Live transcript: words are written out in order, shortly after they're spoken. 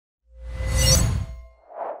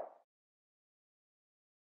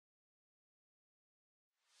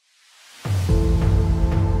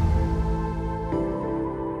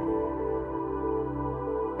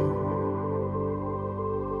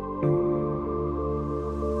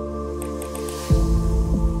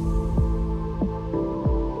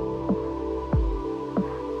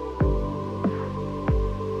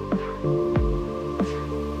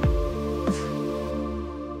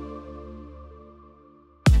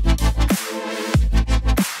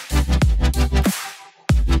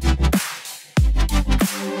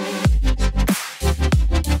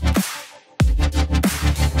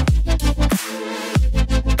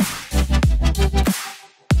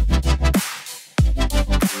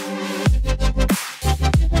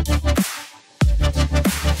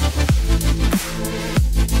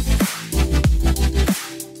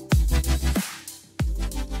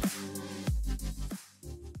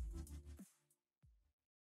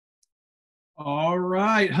All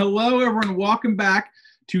right. Hello, everyone. Welcome back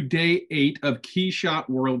to day 8 of KeyShot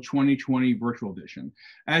World 2020 Virtual Edition.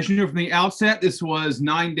 As you know from the outset, this was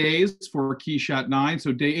 9 days for KeyShot 9.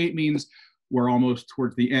 So day 8 means we're almost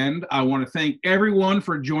towards the end. I want to thank everyone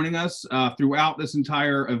for joining us throughout this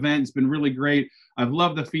entire event. It's been really great. I've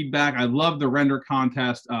loved the feedback. I love the render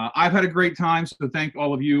contest. I've had a great time, so thank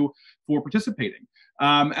all of you for participating.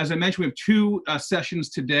 As I mentioned, we have 2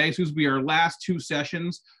 sessions today. So this will be our last 2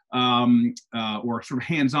 sessions, or sort of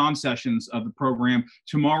hands-on sessions of the program.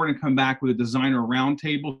 Tomorrow we're going to come back with a designer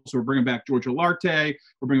roundtable. So we're bringing back George Olarte,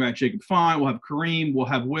 we're bringing back Jacob Fine, we'll have Kareem, we'll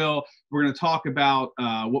have Will. We're going to talk about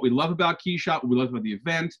what we love about KeyShot, what we love about the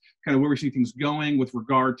event, kind of where we see things going with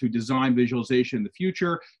regard to design visualization in the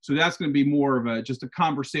future. So that's going to be more of just a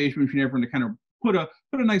conversation between everyone to kind of put a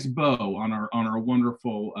nice bow on our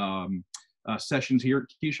wonderful sessions here at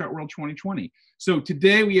KeyShot World 2020. So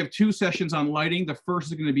today we have 2 sessions on lighting. The first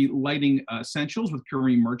is going to be lighting essentials with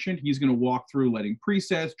Kareem Merchant. He's going to walk through lighting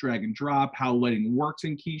presets, drag and drop, how lighting works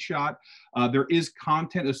in KeyShot. There is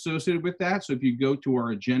content associated with that. So if you go to our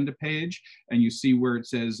agenda page and you see where it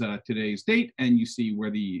says today's date and you see where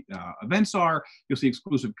the events are, you'll see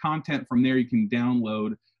exclusive content. From there you can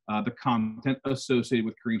download the content associated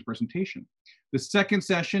with Kareem's presentation. The second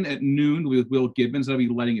session at noon with Will Gibbons, that'll be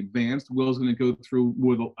lighting advanced. Will's going to go through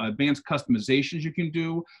with advanced customizations you can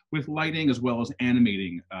do with lighting, as well as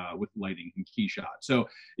animating with lighting in KeyShot. So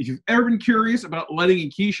if you've ever been curious about lighting in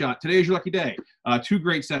KeyShot, today is your lucky day. 2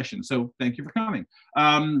 great sessions, so thank you for coming.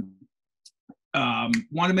 Want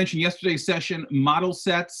to mention yesterday's session, model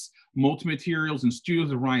sets, multi-materials and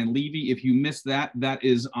studios of Ryan Levy. If you missed that, that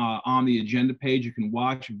is on the agenda page. You can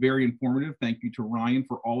watch. Very informative. Thank you to Ryan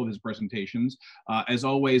for all of his presentations. As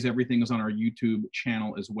always, everything is on our YouTube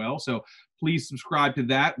channel as well. So please subscribe to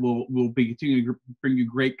that. We'll be continuing to bring you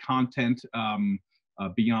great content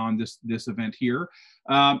beyond this event here.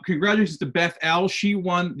 Congratulations to Beth L. She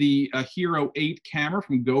won the Hero 8 camera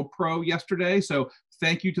from GoPro yesterday. So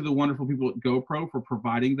thank you to the wonderful people at GoPro for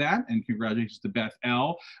providing that, and congratulations to Beth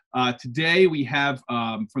L. Today we have,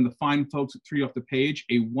 from the fine folks at 3 Off the Page,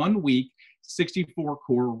 a 1-week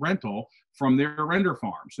 64-core rental from their render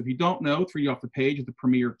farm. So if you don't know, 3 Off the Page is the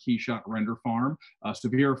premier KeyShot render farm. So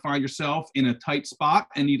if you ever find yourself in a tight spot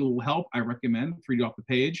and need a little help, I recommend 3 Off the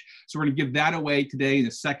Page. So we're going to give that away today in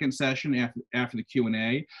the second session after the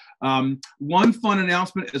Q&A. One fun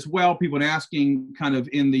announcement as well, people have been asking kind of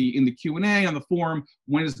in the Q&A on the forum,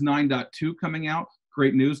 when is 9.2 coming out?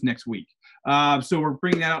 Great news, next week. So we're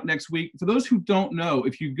bringing that out next week. For those who don't know,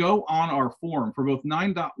 if you go on our forum for both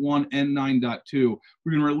 9.1 and 9.2,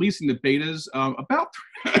 we're going to be releasing the betas about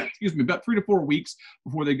 3 to 4 weeks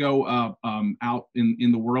before they go out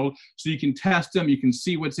in the world. So you can test them, you can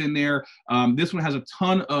see what's in there. This one has a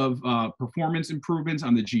ton of performance improvements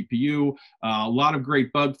on the GPU, a lot of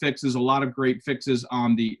great bug fixes, a lot of great fixes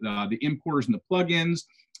on the importers and the plugins.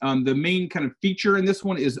 The main kind of feature in this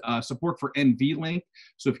one is support for NVLink.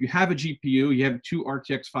 So if you have a GPU, you have 2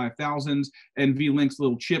 RTX 5000s, NVLink's a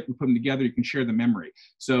little chip, we put them together, you can share the memory.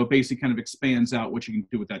 So basically kind of expands out what you can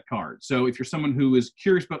do with that card. So if you're someone who is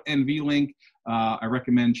curious about NVLink, I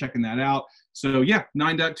recommend checking that out. So yeah,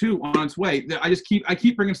 9.2 on its way. I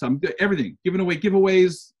keep bringing stuff, everything, giving away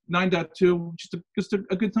giveaways, 9.2, just a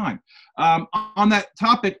good time. On that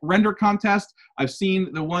topic, render contest, I've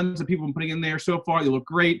seen the ones that people have been putting in there so far. They look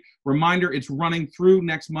great. Reminder, it's running through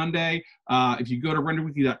next Monday. If you go to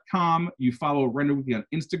renderwiki.com, you follow RenderWiki on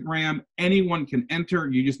Instagram, anyone can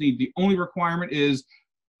enter. You just need, the only requirement is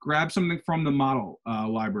grab something from the model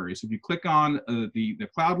library. So if you click on the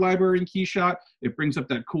cloud library in KeyShot, it brings up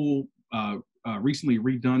that cool recently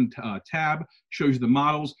redone tab, shows you the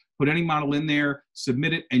models. Put any model in there,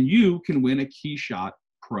 submit it, and you can win a KeyShot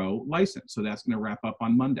Pro license. So that's going to wrap up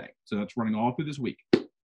on Monday. So that's running all through this week.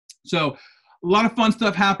 So a lot of fun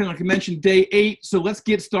stuff happening. Like I mentioned, day 8. So let's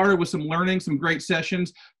get started with some learning, some great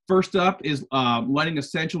sessions. First up is Lighting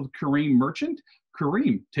Essentials with Kareem Merchant.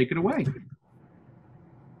 Kareem, take it away.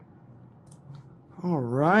 All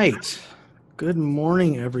right. Good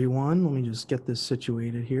morning, everyone. Let me just get this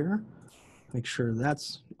situated here. Make sure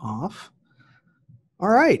that's off. All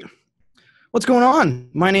right. What's going on?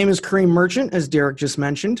 My name is Kareem Merchant, as Derek just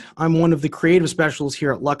mentioned. I'm one of the creative specialists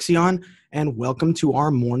here at Luxion, and welcome to our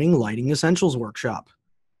morning lighting essentials workshop.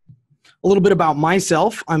 A little bit about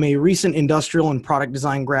myself. I'm a recent industrial and product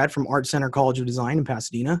design grad from Art Center College of Design in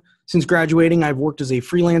Pasadena. Since graduating, I've worked as a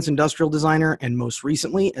freelance industrial designer and most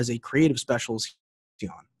recently as a creative specialist here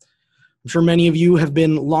at Luxion. I'm sure many of you have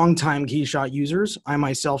been longtime KeyShot users. I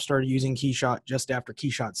myself started using KeyShot just after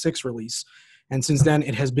KeyShot 6 release, and since then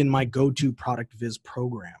it has been my go-to product viz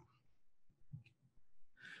program.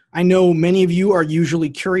 I know many of you are usually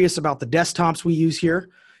curious about the desktops we use here.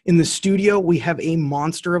 In the studio, we have a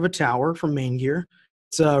monster of a tower from Main Gear.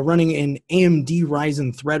 It's running an AMD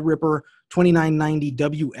Ryzen Threadripper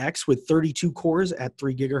 2990WX with 32 cores at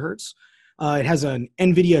 3 gigahertz. It has an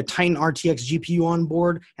NVIDIA Titan RTX GPU on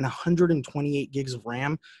board and 128 gigs of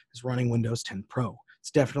RAM. It's running Windows 10 Pro.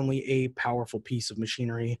 It's definitely a powerful piece of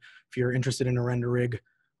machinery. If you're interested in a render rig,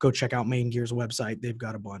 go check out Main Gear's website. They've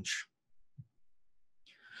got a bunch.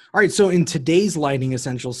 All right, so in today's Lighting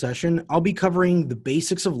Essentials session, I'll be covering the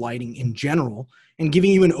basics of lighting in general and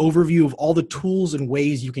giving you an overview of all the tools and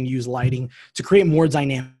ways you can use lighting to create more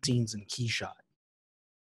dynamic scenes in KeyShot.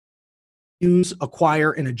 Use,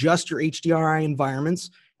 acquire, and adjust your HDRI environments,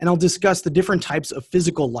 and I'll discuss the different types of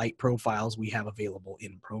physical light profiles we have available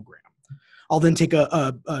in program. I'll then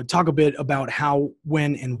talk a bit about how,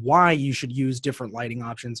 when, and why you should use different lighting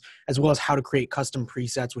options, as well as how to create custom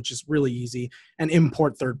presets, which is really easy, and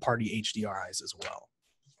import third-party HDRIs as well.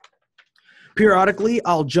 Periodically,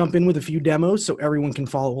 I'll jump in with a few demos so everyone can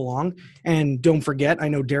follow along. And don't forget, I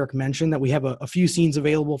know Derek mentioned that we have a few scenes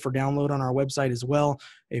available for download on our website as well.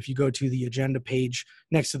 If you go to the agenda page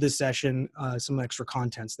next to this session, some extra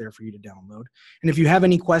content's there for you to download. And if you have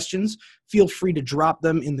any questions, feel free to drop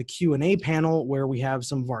them in the Q&A panel where we have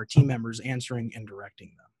some of our team members answering and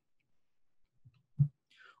directing them.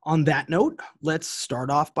 On that note, let's start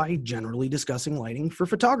off by generally discussing lighting for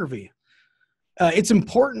photography. It's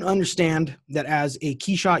important to understand that as a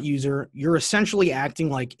KeyShot user, you're essentially acting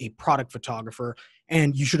like a product photographer,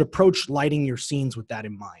 and you should approach lighting your scenes with that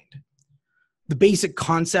in mind. The basic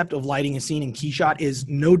concept of lighting a scene in KeyShot is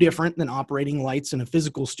no different than operating lights in a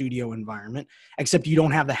physical studio environment, except you don't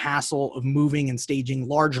have the hassle of moving and staging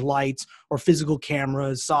large lights or physical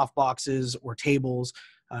cameras, softboxes, or tables.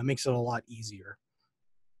 It makes it a lot easier.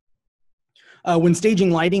 When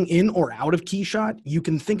staging lighting in or out of KeyShot, you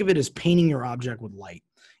can think of it as painting your object with light.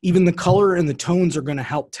 Even the color and the tones are going to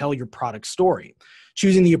help tell your product story.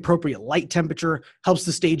 Choosing the appropriate light temperature helps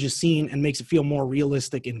to stage a scene and makes it feel more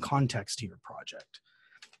realistic in context to your project.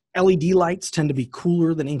 LED lights tend to be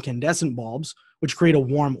cooler than incandescent bulbs, which create a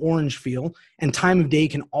warm orange feel, and time of day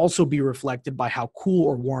can also be reflected by how cool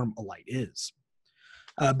or warm a light is.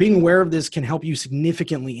 Being aware of this can help you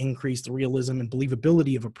significantly increase the realism and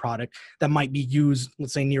believability of a product that might be used,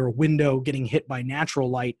 let's say, near a window getting hit by natural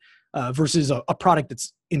light versus a product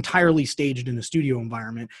that's entirely staged in a studio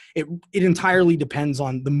environment. It entirely depends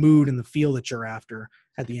on the mood and the feel that you're after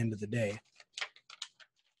at the end of the day.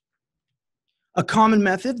 A common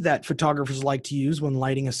method that photographers like to use when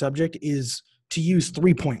lighting a subject is to use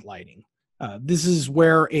three-point lighting. This is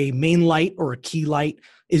where a main light or a key light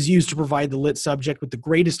is used to provide the lit subject with the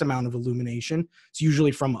greatest amount of illumination. It's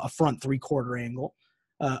usually from a front three-quarter angle.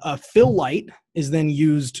 A fill light is then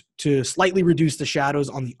used to slightly reduce the shadows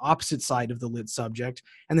on the opposite side of the lit subject.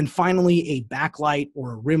 And then finally, a backlight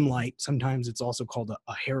or a rim light, sometimes it's also called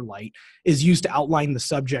a hair light, is used to outline the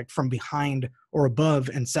subject from behind or above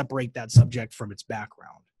and separate that subject from its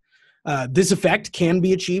background. This effect can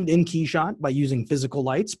be achieved in KeyShot by using physical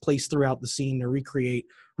lights placed throughout the scene to recreate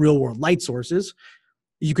real-world light sources.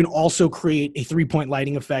 You can also create a three-point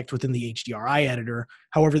lighting effect within the HDRI editor.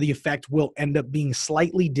 However, the effect will end up being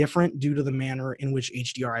slightly different due to the manner in which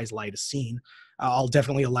HDRIs light a scene. I'll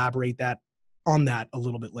definitely elaborate on that a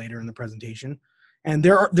little bit later in the presentation. And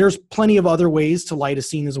there's plenty of other ways to light a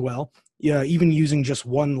scene as well, even using just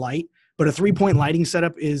one light. But a three-point lighting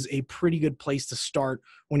setup is a pretty good place to start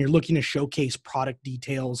when you're looking to showcase product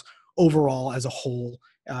details overall as a whole.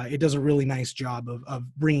 It does a really nice job of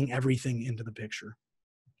bringing everything into the picture.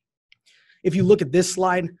 If you look at this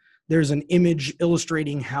slide, there's an image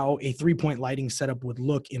illustrating how a three-point lighting setup would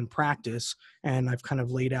look in practice. And I've kind of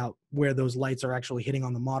laid out where those lights are actually hitting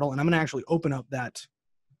on the model. And I'm going to actually open up that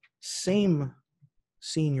same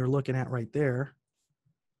scene you're looking at right there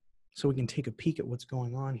so we can take a peek at what's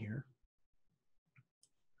going on here.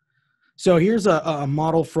 So here's a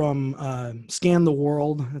model from Scan the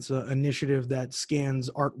World. It's an initiative that scans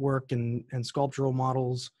artwork and sculptural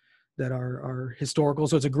models that are historical.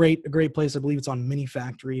 So it's a great place. I believe it's on Mini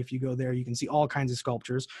Factory. If you go there, you can see all kinds of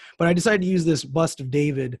sculptures. But I decided to use this bust of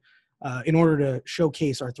David in order to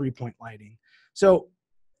showcase our three-point lighting. So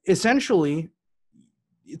essentially,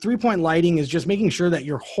 three-point lighting is just making sure that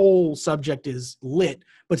your whole subject is lit,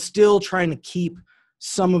 but still trying to keep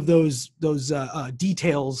some of those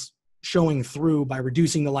details showing through by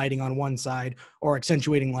reducing the lighting on one side or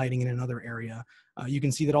accentuating lighting in another area. You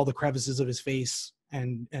can see that all the crevices of his face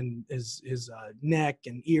and his neck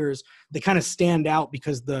and ears, they kind of stand out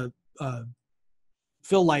because the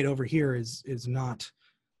fill light over here is not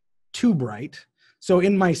too bright. So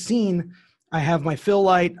in my scene, I have my fill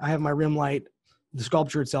light, I have my rim light, the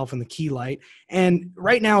sculpture itself, and the key light. And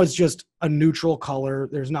right now it's just a neutral color.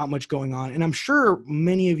 There's not much going on. And I'm sure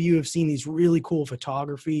many of you have seen these really cool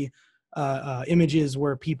photography images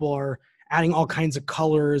where people are adding all kinds of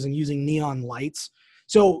colors and using neon lights.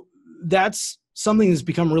 So that's something that's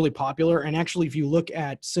become really popular. And actually, if you look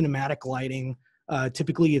at cinematic lighting,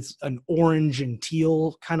 typically it's an orange and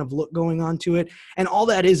teal kind of look going on to it. And all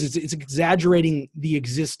that is it's exaggerating the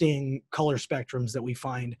existing color spectrums that we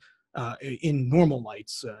find in normal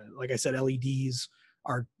lights. Like I said, LEDs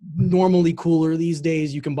are normally cooler these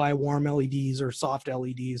days. You can buy warm LEDs or soft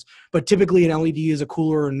LEDs, but typically an LED is a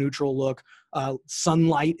cooler or neutral look.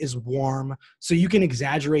 Sunlight is warm, so you can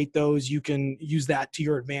exaggerate those. You can use that to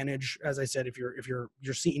your advantage. As I said, if your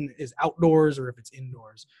scene is outdoors or if it's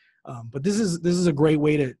indoors. But this is a great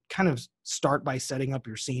way to kind of start by setting up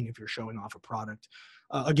your scene if you're showing off a product.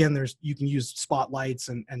 Again, you can use spotlights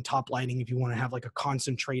and top lighting if you want to have like a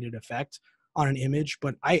concentrated effect on an image,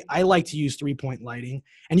 but I like to use 3-point lighting,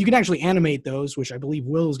 and you can actually animate those, which I believe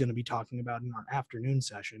Will is going to be talking about in our afternoon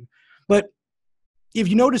session. But if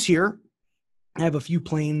you notice here, I have a few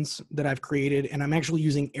planes that I've created, and I'm actually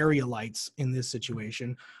using area lights in this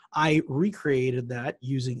situation. I recreated that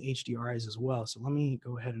using HDRIs as well. So let me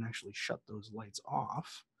go ahead and actually shut those lights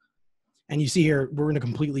off. And you see here, we're in a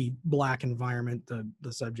completely black environment.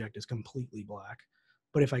 The subject is completely black.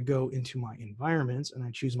 But if I go into my environments and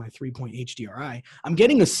I choose my 3-point HDRI, I'm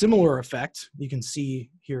getting a similar effect. You can see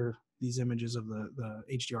here these images of the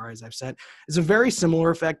HDRIs I've set. It's a very similar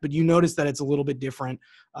effect, but you notice that it's a little bit different.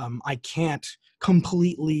 I can't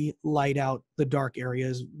completely light out the dark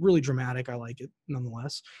areas. Really dramatic. I like it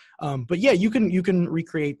nonetheless. But yeah, you can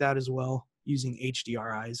recreate that as well using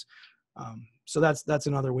HDRIs. So that's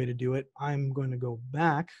another way to do it. I'm going to go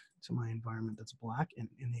back to my environment that's black and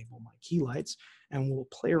enable my key lights, and we'll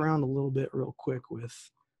play around a little bit real quick with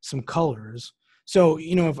some colors. So,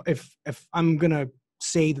 you know, if I'm going to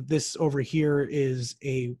say that this over here is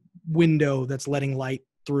a window that's letting light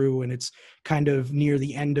through and it's kind of near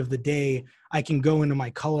the end of the day, I can go into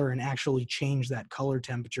my color and actually change that color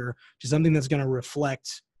temperature to something that's going to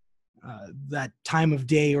reflect that time of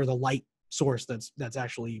day or the light source that's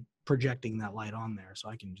actually projecting that light on there. So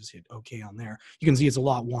I can just hit OK on there. You can see it's a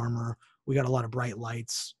lot warmer. We got a lot of bright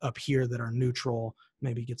lights up here that are neutral.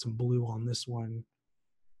 Maybe get some blue on this one.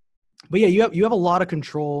 But yeah, you have a lot of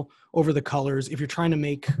control over the colors. If you're trying to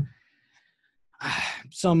make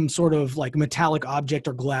some sort of like metallic object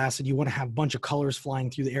or glass and you want to have a bunch of colors flying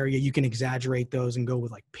through the area, you can exaggerate those and go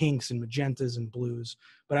with like pinks and magentas and blues.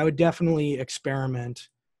 But I would definitely experiment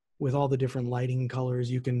with all the different lighting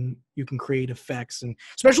colors. You can create effects, and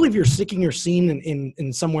especially if you're sticking your scene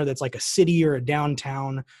in somewhere that's like a city or a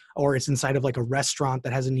downtown, or it's inside of like a restaurant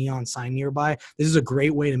that has a neon sign nearby, this is a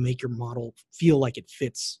great way to make your model feel like it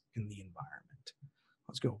fits in the environment.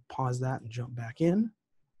 Let's go pause that and jump back in.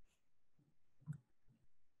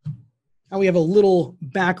 Now we have a little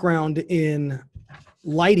background in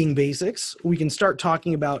lighting basics. We can start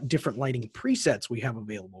talking about different lighting presets we have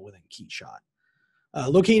available within KeyShot.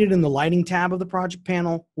 Located in the lighting tab of the project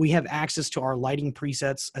panel, we have access to our lighting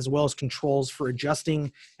presets as well as controls for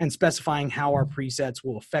adjusting and specifying how our presets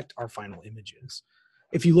will affect our final images.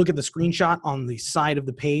 If you look at the screenshot on the side of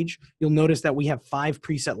the page, you'll notice that we have 5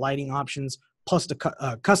 preset lighting options plus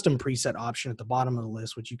a custom preset option at the bottom of the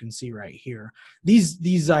list, which you can see right here.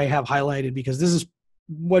 These I have highlighted because this is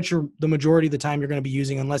what the majority of the time you're going to be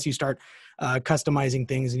using, unless you start customizing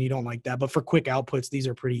things and you don't like that. But for quick outputs, these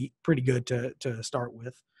are pretty good to start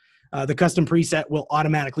with. The custom preset will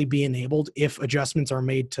automatically be enabled if adjustments are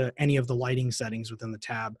made to any of the lighting settings within the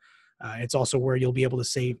tab. It's also where you'll be able to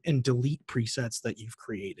save and delete presets that you've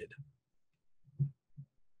created.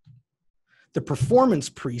 The performance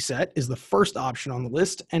preset is the first option on the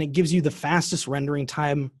list, and it gives you the fastest rendering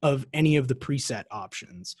time of any of the preset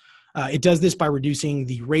options. It does this by reducing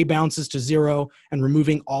the ray bounces to 0 and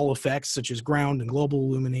removing all effects such as ground and global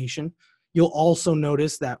illumination. You'll also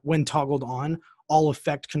notice that when toggled on, all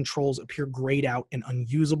effect controls appear grayed out and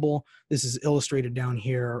unusable. This is illustrated down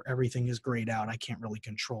here. Everything is grayed out. I can't really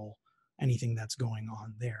control anything that's going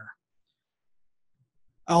on there.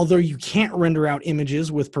 Although you can't render out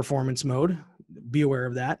images with performance mode, be aware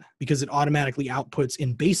of that, because it automatically outputs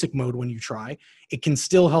in basic mode when you try. It can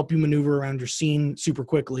still help you maneuver around your scene super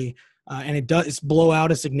quickly, and it does blow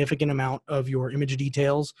out a significant amount of your image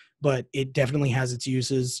details, but it definitely has its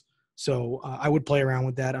uses. So I would play around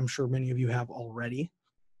with that. I'm sure many of you have already.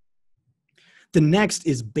 The next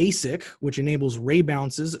is basic, which enables ray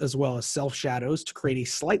bounces as well as self shadows to create a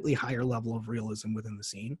slightly higher level of realism within the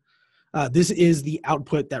scene. This is the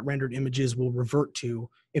output that rendered images will revert to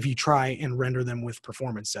if you try and render them with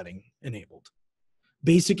performance setting enabled.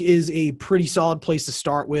 Basic is a pretty solid place to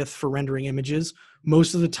start with for rendering images.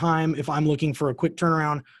 Most of the time, if I'm looking for a quick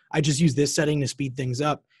turnaround, I just use this setting to speed things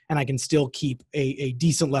up, and I can still keep a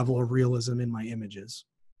decent level of realism in my images.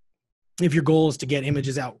 If your goal is to get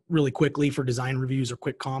images out really quickly for design reviews or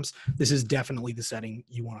quick comps, this is definitely the setting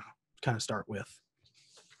you want to kind of start with.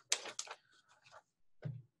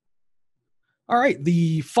 All right,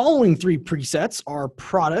 the following 3 presets are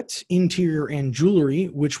product, interior, and jewelry,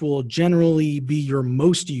 which will generally be your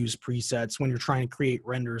most used presets when you're trying to create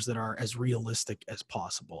renders that are as realistic as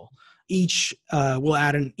possible. Each will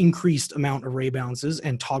add an increased amount of ray bounces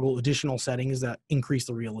and toggle additional settings that increase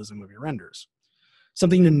the realism of your renders.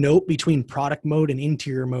 Something to note between product mode and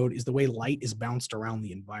interior mode is the way light is bounced around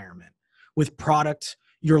the environment. With product,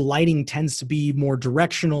 your lighting tends to be more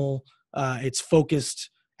directional, it's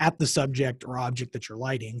focused at the subject or object that you're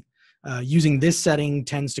lighting. Using this setting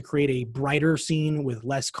tends to create a brighter scene with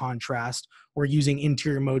less contrast, where using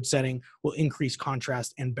interior mode setting will increase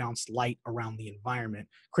contrast and bounce light around the environment,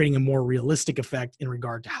 creating a more realistic effect in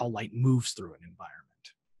regard to how light moves through an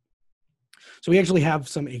environment. So we actually have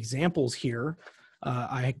some examples here.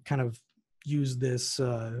 I kind of use this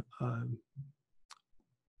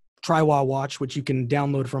Tri-Wa watch, which you can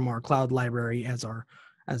download from our cloud library as our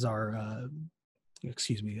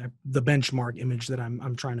the benchmark image that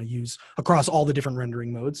I'm trying to use across all the different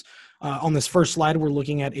rendering modes. On this first slide, we're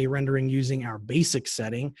looking at a rendering using our basic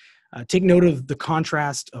setting. Take note of the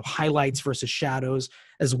contrast of highlights versus shadows,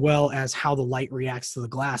 as well as how the light reacts to the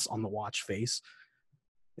glass on the watch face.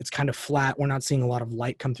 It's kind of flat. We're not seeing a lot of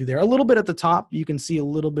light come through there. A little bit at the top, you can see a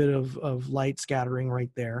little bit of light scattering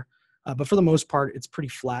right there. But for the most part, it's pretty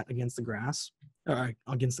flat against the glass,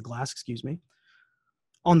 excuse me.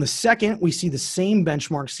 On the second, we see the same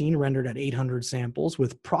benchmark scene rendered at 800 samples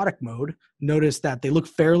with product mode. Notice that they look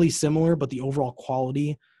fairly similar, but the overall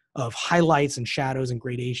quality of highlights and shadows and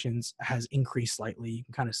gradations has increased slightly. You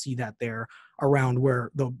can kind of see that there around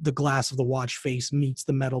where the glass of the watch face meets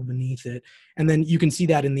the metal beneath it. And then you can see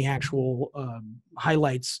that in the actual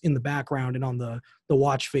highlights in the background and on the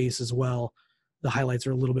watch face as well. The highlights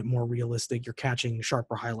are a little bit more realistic. You're catching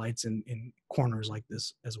sharper highlights in corners like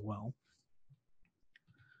this as well.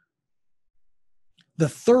 The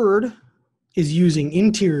third is using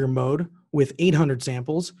interior mode with 800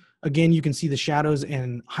 samples. Again, you can see the shadows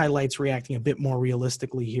and highlights reacting a bit more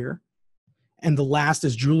realistically here. And the last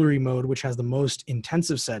is jewelry mode, which has the most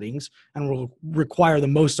intensive settings and will require the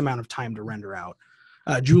most amount of time to render out.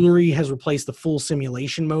 Jewelry has replaced the full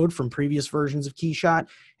simulation mode from previous versions of KeyShot,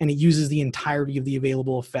 and it uses the entirety of the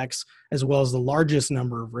available effects as well as the largest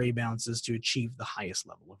number of ray bounces to achieve the highest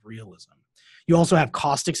level of realism. You also have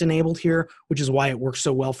caustics enabled here, which is why it works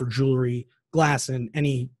so well for jewelry, glass, and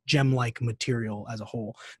any gem-like material as a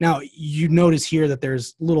whole. Now, you notice here that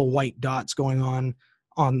there's little white dots going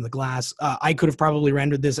on the glass. I could have probably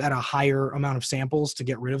rendered this at a higher amount of samples to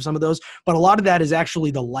get rid of some of those, but a lot of that is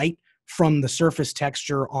actually the light from the surface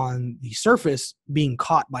texture on the surface being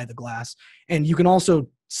caught by the glass. And you can also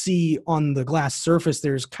see on the glass surface,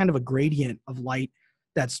 there's kind of a gradient of light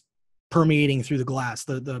that's permeating through the glass.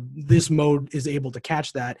 This mode is able to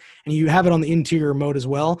catch that, and you have it on the interior mode as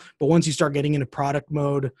well. But once you start getting into product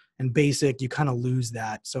mode and basic, you kind of lose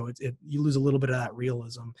that. So you lose a little bit of that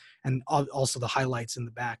realism, and also the highlights in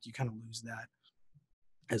the back, you kind of lose that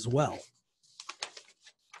as well.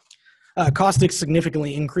 Caustics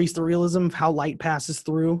significantly increase the realism of how light passes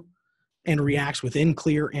through and reacts within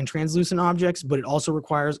clear and translucent objects, but it also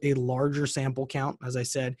requires a larger sample count, as I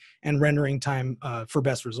said, and rendering time for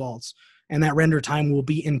best results. And that render time will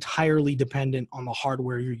be entirely dependent on the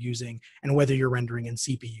hardware you're using and whether you're rendering in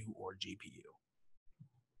CPU or GPU.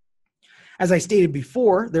 As I stated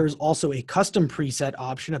before, there is also a custom preset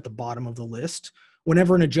option at the bottom of the list.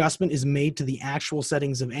 Whenever an adjustment is made to the actual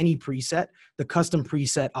settings of any preset, the custom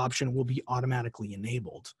preset option will be automatically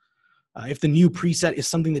enabled. If the new preset is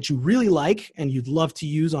something that you really like and you'd love to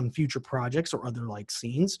use on future projects or other like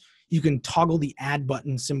scenes, you can toggle the add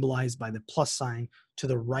button symbolized by the plus sign to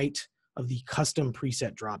the right of the custom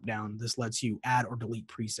preset dropdown. This lets you add or delete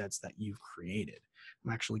presets that you've created.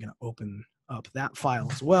 I'm actually going to open up that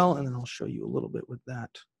file as well, and then I'll show you a little bit with that.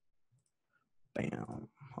 Bam.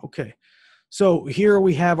 Okay. So here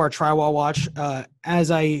we have our Tri-Wa watch.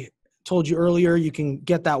 As I told you earlier, you can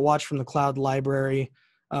get that watch from the cloud library.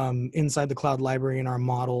 Inside the cloud library in our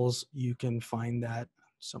models, you can find that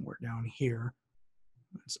somewhere down here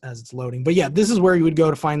as it's loading. But yeah, this is where you would go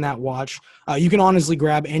to find that watch. You can honestly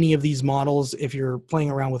grab any of these models if you're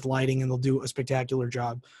playing around with lighting, and they'll do a spectacular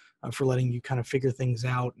job for letting you kind of figure things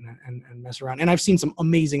out and mess around. And I've seen some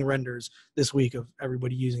amazing renders this week of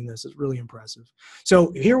everybody using this. It's really impressive.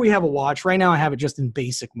 So here we have a watch. Right now I have it just in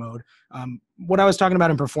basic mode. What I was talking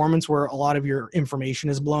about in performance, where a lot of your information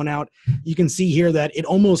is blown out, you can see here that it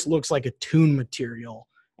almost looks like a tune material.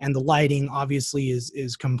 And the lighting obviously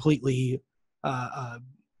is completely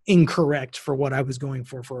incorrect for what I was going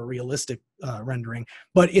for a realistic rendering.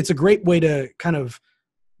 But it's a great way to kind of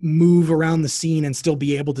move around the scene and still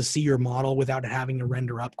be able to see your model without having to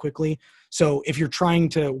render up quickly. So if you're trying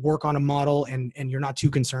to work on a model and you're not too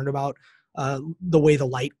concerned about the way the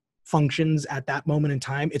light functions at that moment in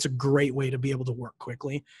time, it's a great way to be able to work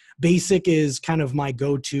quickly. Basic is kind of my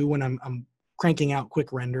go-to when I'm cranking out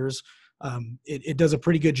quick renders. It does a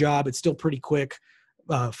pretty good job. It's still pretty quick.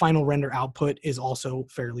 Final render output is also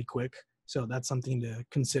fairly quick. So that's something to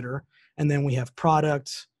consider. And then we have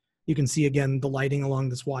product. You can see again, the lighting along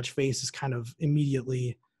this watch face is kind of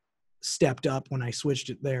immediately stepped up when I switched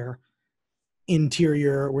it there.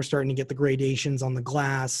 Interior, we're starting to get the gradations on the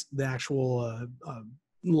glass. The actual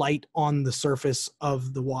light on the surface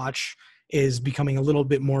of the watch is becoming a little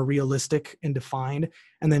bit more realistic and defined.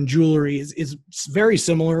 And then jewelry is very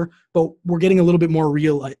similar, but we're getting a little bit more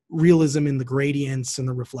realism in the gradients and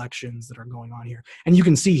the reflections that are going on here. And you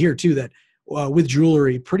can see here too that with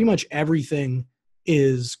jewelry, pretty much everything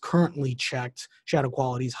is currently checked. Shadow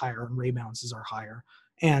quality is higher and ray bounces are higher.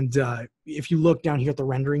 And if you look down here at the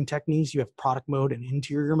rendering techniques, you have product mode and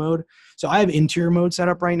interior mode. So I have interior mode set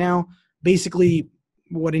up right now. Basically,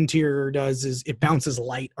 what interior does is it bounces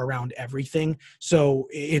light around everything. So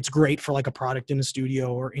it's great for like a product in a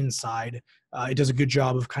studio or inside. It does a good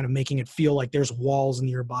job of kind of making it feel like there's walls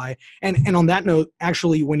nearby. And on that note,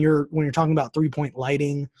 actually, when you're talking about 3-point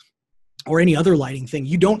lighting or any other lighting thing,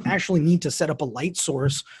 you don't actually need to set up a light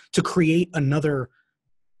source to create another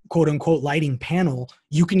quote unquote lighting panel.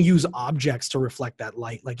 You can use objects to reflect that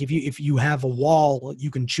light. Like if you have a wall,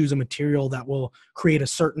 you can choose a material that will create a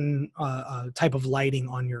certain type of lighting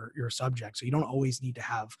on your subject. So you don't always need to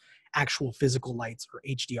have actual physical lights or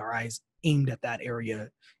HDRIs aimed at that area,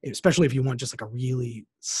 especially if you want just like a really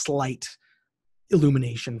slight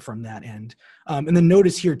illumination from that end. And then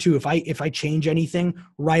notice here too, if I change anything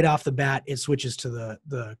right off the bat, it switches to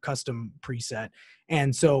the custom preset.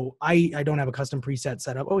 And so I don't have a custom preset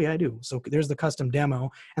set up. Oh yeah, I do. So there's the custom demo.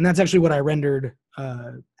 And that's actually what I rendered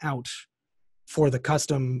out for the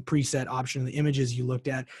custom preset option in the images you looked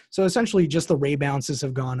at. So essentially just the ray bounces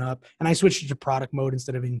have gone up, and I switched it to product mode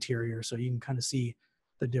instead of interior. So you can kind of see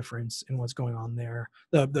the difference in what's going on there.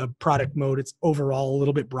 The product mode, it's overall a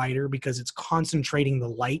little bit brighter because it's concentrating the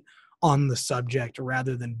light on the subject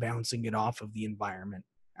rather than bouncing it off of the environment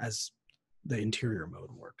as the interior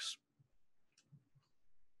mode works.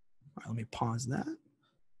 All right, let me pause that.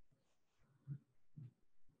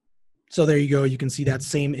 So there you go. You can see that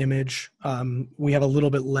same image. We have a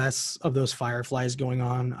little bit less of those fireflies going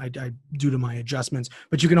on due to my adjustments,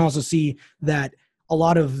 but you can also see that a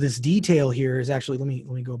lot of this detail here is actually, let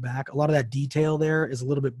me go back. A lot of that detail there is a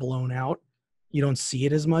little bit blown out. You don't see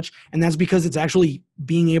it as much. And that's because it's actually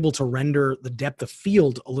being able to render the depth of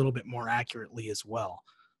field a little bit more accurately as well.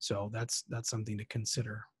 So that's something to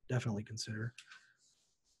consider, definitely consider.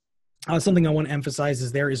 Something I want to emphasize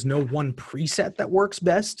is there is no one preset that works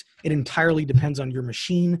best. It entirely depends on your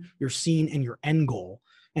machine, your scene, and your end goal.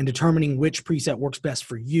 And determining which preset works best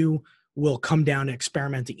for you will come down to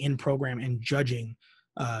experimenting in program and judging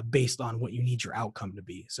based on what you need your outcome to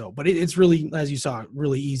be. So, but it's really, as you saw,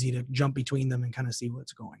 really easy to jump between them and kind of see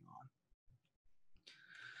what's going on.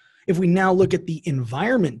 If we now look at the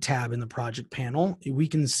environment tab in the project panel, we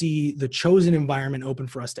can see the chosen environment open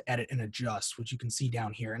for us to edit and adjust, which you can see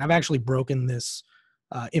down here. And I've actually broken this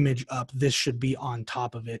image up. This should be on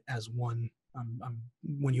top of it as one.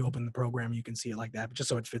 When you open the program, you can see it like that, but just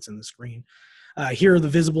so it fits in the screen. Here, the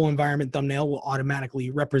visible environment thumbnail will automatically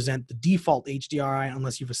represent the default HDRI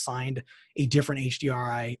unless you've assigned a different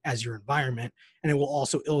HDRI as your environment. And it will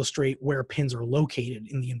also illustrate where pins are located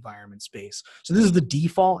in the environment space. So this is the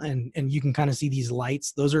default, and you can kind of see these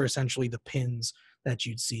lights. Those are essentially the pins that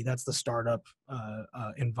you'd see. That's the startup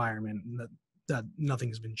environment. That nothing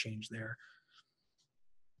has been changed there.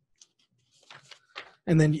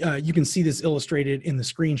 And then you can see this illustrated in the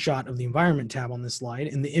screenshot of the environment tab on this slide.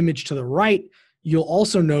 In the image to the right, you'll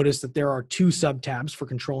also notice that there are two sub-tabs for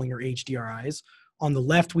controlling your HDRIs. On the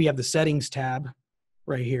left, we have the settings tab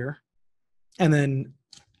right here. And then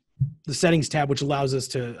the settings tab, which allows us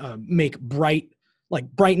to make bright like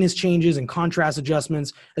brightness changes and contrast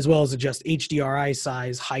adjustments, as well as adjust HDRI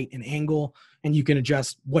size, height, and angle. And you can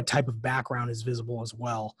adjust what type of background is visible as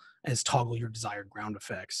well as toggle your desired ground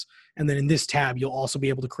effects. And then in this tab, you'll also be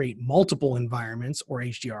able to create multiple environments or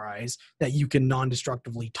HDRIs that you can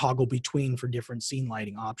non-destructively toggle between for different scene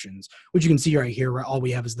lighting options, which you can see right here, where all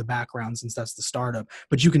we have is the background since that's the startup.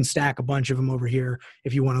 But you can stack a bunch of them over here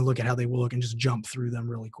if you want to look at how they will look and just jump through them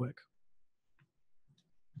really quick.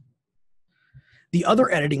 The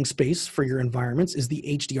other editing space for your environments is the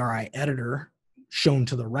HDRI editor, shown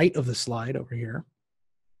to the right of the slide over here.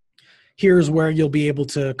 Here's where you'll be able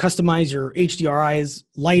to customize your HDRI's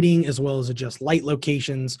lighting, as well as adjust light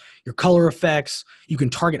locations, your color effects. You can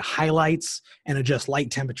target highlights and adjust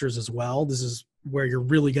light temperatures as well. This is where you're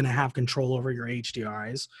really going to have control over your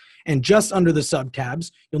HDRIs. And just under the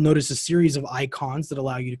sub-tabs, you'll notice a series of icons that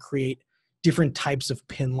allow you to create different types of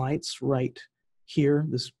pin lights right here,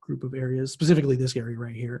 this group of areas, specifically this area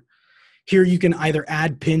right here. Here you can either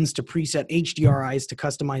add pins to preset HDRIs to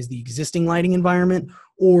customize the existing lighting environment,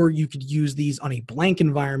 or you could use these on a blank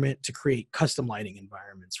environment to create custom lighting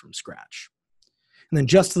environments from scratch. And then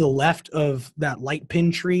just to the left of that light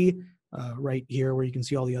pin tree, right here where you can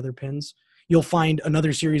see all the other pins, you'll find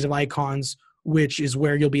another series of icons, which is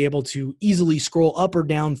where you'll be able to easily scroll up or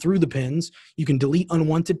down through the pins. You can delete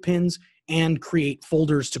unwanted pins and create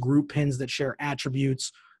folders to group pins that share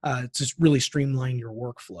attributes to really streamline your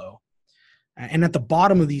workflow. And at the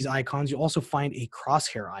bottom of these icons, you'll also find a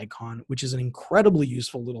crosshair icon, which is an incredibly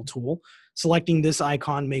useful little tool. Selecting this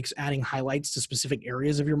icon makes adding highlights to specific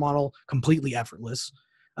areas of your model completely effortless.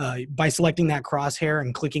 By selecting that crosshair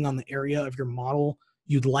and clicking on the area of your model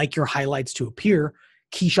you'd like your highlights to appear,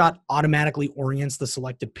 KeyShot automatically orients the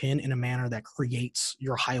selected pin in a manner that creates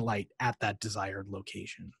your highlight at that desired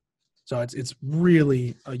location. So it's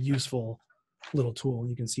really a useful little tool.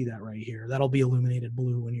 You can see that right here. That'll be illuminated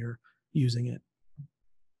blue when you're using it.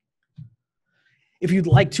 If you'd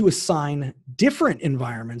like to assign different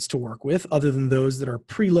environments to work with other than those that are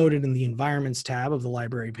preloaded in the Environments tab of the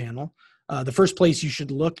library panel, the first place you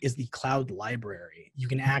should look is the Cloud Library. You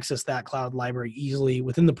can access that Cloud Library easily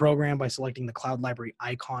within the program by selecting the Cloud Library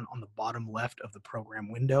icon on the bottom left of the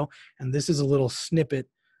program window. And this is a little snippet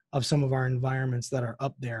of some of our environments that are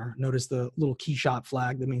up there. Notice the little KeyShot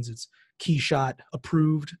flag. That means it's KeyShot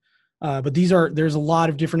approved. But there's a lot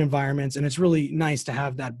of different environments, and it's really nice to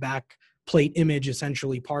have that back plate image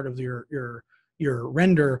essentially part of your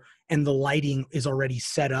render, and the lighting is already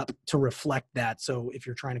set up to reflect that. So if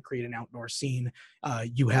you're trying to create an outdoor scene,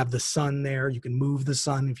 you have the sun there. You can move the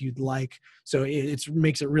sun if you'd like. So it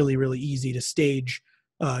makes it really, really easy to stage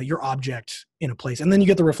your object in a place. And then you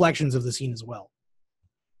get the reflections of the scene as well.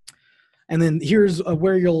 And then here's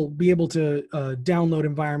where you'll be able to download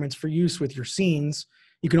environments for use with your scenes.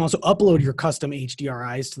 You can also upload your custom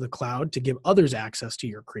HDRIs to the cloud to give others access to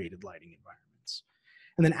your created lighting environments.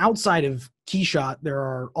 And then outside of KeyShot, there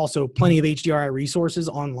are also plenty of HDRI resources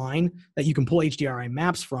online that you can pull HDRI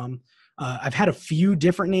maps from. I've had a few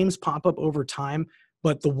different names pop up over time,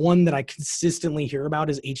 but the one that I consistently hear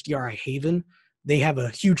about is HDRI Haven. They have a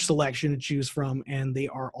huge selection to choose from, and they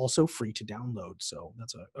are also free to download. So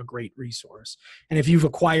that's a great resource. And if you've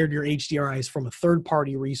acquired your HDRIs from a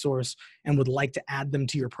third-party resource and would like to add them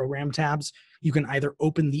to your program tabs, you can either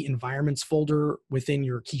open the environments folder within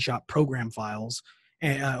your KeyShot program files,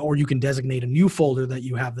 or you can designate a new folder that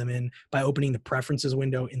you have them in by opening the preferences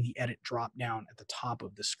window in the edit drop-down at the top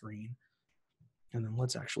of the screen. And then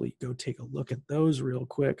let's actually go take a look at those real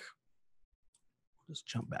quick. Just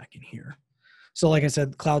jump back in here. So like I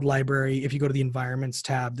said, Cloud Library, if you go to the Environments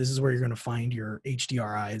tab, this is where you're going to find your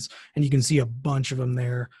HDRIs. And you can see a bunch of them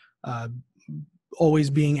there, always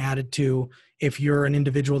being added to. If you're an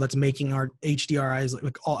individual that's making our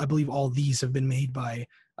HDRIs, I believe all these have been made by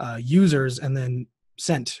users and then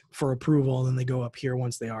sent for approval, and then they go up here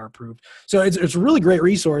once they are approved. So it's a really great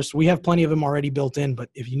resource. We have plenty of them already built in, but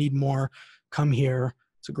if you need more, come here.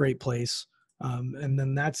 It's a great place. And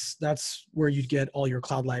then that's where you'd get all your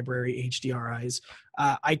Cloud Library HDRIs.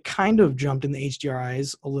 I kind of jumped in the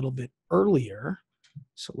HDRIs a little bit earlier.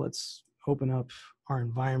 So let's open up our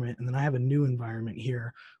environment. And then I have a new environment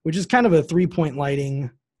here, which is kind of a 3-point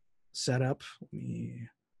lighting setup. Let me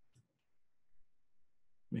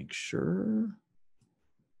make sure.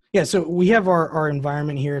 Yeah, so we have our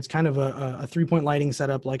environment here. It's kind of a 3-point lighting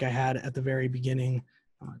setup like I had at the very beginning.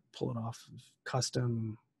 Pull it off of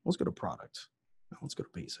custom. Let's go to product. No, let's go to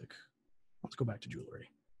basic. Let's go back to jewelry.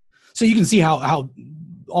 So you can see how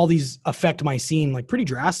all these affect my scene like pretty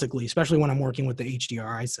drastically, especially when I'm working with the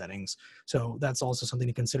HDRI settings. So that's also something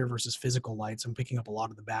to consider versus physical lights. I'm picking up a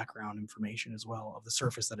lot of the background information as well of the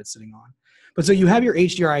surface that it's sitting on. But so you have your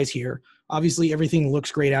HDRIs here. Obviously everything looks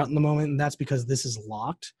great out in the moment, and that's because this is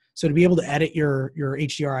locked. So to be able to edit your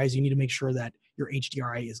HDRIs, you need to make sure that your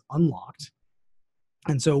HDRI is unlocked.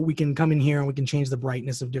 And so we can come in here and we can change the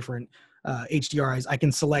brightness of different HDRIs. I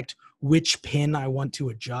can select which pin I want to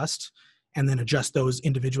adjust and then adjust those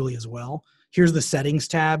individually as well. Here's the settings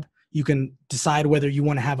tab. You can decide whether you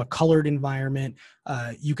want to have a colored environment.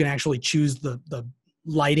 You can actually choose the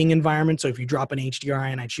lighting environment. So if you drop an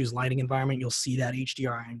HDRI and I choose lighting environment, you'll see that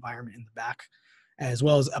HDRI environment in the back, as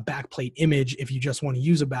well as a backplate image if you just want to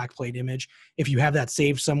use a backplate image. If you have that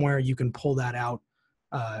saved somewhere, you can pull that out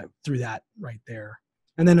through that right there.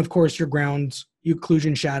 And then, of course, your grounds, your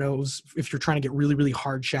occlusion shadows, if you're trying to get really, really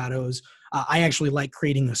hard shadows. I actually like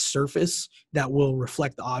creating a surface that will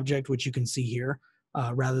reflect the object, which you can see here,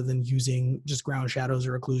 rather than using just ground shadows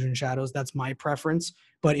or occlusion shadows. That's my preference.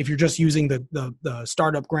 But if you're just using the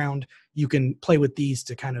startup ground, you can play with these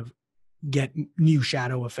to kind of get new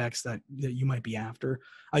shadow effects that you might be after.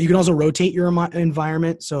 You can also rotate your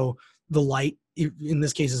environment. So the light, in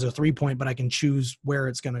this case, is a 3-point, but I can choose where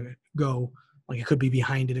it's going to go. Like it could be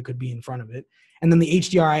behind it, it could be in front of it. And then the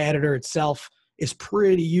HDRI editor itself is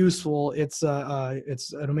pretty useful. It's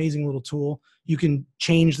an amazing little tool. You can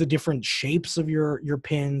change the different shapes of your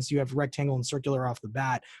pins. You have rectangle and circular off the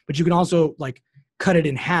bat, but you can also like cut it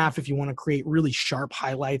in half if you want to create really sharp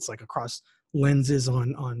highlights like across lenses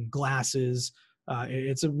on glasses.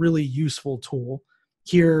 It's a really useful tool.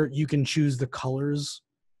 Here you can choose the colors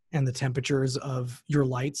and the temperatures of your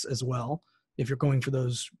lights as well, if you're going for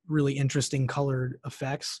those really interesting colored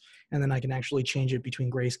effects. And then I can actually change it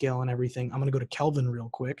between grayscale and everything. I'm going to go to Kelvin real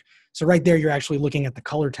quick. So right there, you're actually looking at the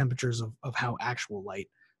color temperatures of how actual light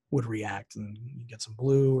would react. And you get some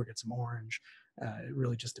blue or get some orange. It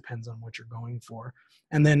really just depends on what you're going for.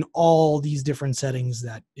 And then all these different settings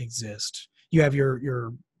that exist. You have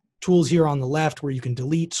your tools here on the left where you can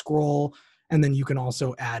delete, scroll, and then you can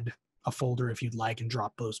also add a folder if you'd like and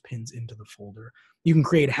drop those pins into the folder. You can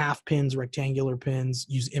create half pins, rectangular pins,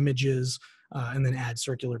 use images, and then add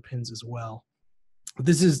circular pins as well.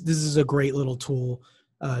 This is a great little tool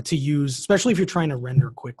to use, especially if you're trying to render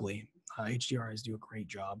quickly. HDRIs do a great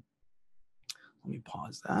job. Let me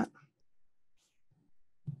pause that.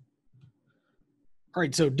 All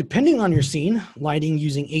right, so depending on your scene, lighting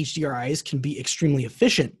using HDRIs can be extremely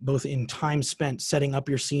efficient, both in time spent setting up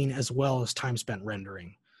your scene as well as time spent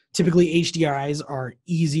rendering. Typically, HDRIs are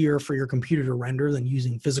easier for your computer to render than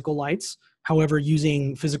using physical lights. However,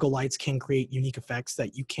 using physical lights can create unique effects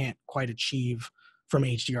that you can't quite achieve from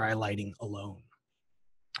HDRI lighting alone.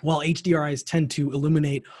 While HDRIs tend to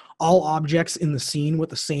illuminate all objects in the scene with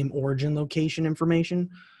the same origin location information,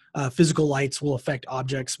 physical lights will affect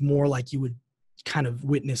objects more like you would kind of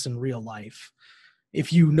witness in real life.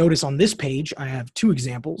 If you notice on this page, I have two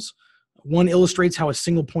examples. One illustrates how a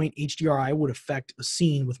single point HDRI would affect a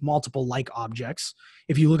scene with multiple like objects.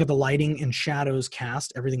 If you look at the lighting and shadows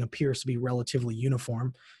cast, everything appears to be relatively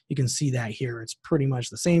uniform. You can see that here. It's pretty much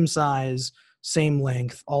the same size, same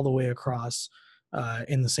length, all the way across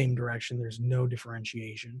in the same direction. There's no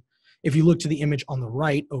differentiation. If you look to the image on the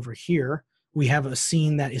right over here, we have a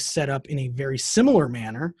scene that is set up in a very similar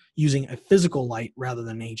manner using a physical light rather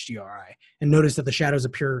than HDRI. And notice that the shadows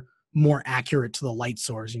appear more accurate to the light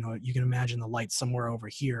source. You know, you can imagine the light somewhere over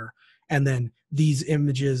here. And then these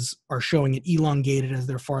images are showing it elongated as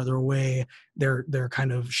they're farther away. They're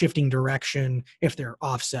kind of shifting direction if they're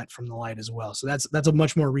offset from the light as well. So that's a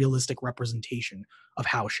much more realistic representation of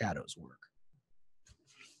how shadows work.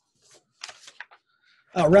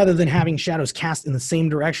 Rather than having shadows cast in the same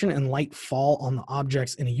direction and light fall on the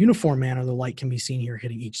objects in a uniform manner, the light can be seen here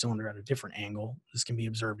hitting each cylinder at a different angle. This can be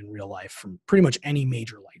observed in real life from pretty much any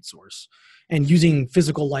major light source. And using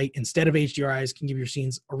physical light instead of HDRIs can give your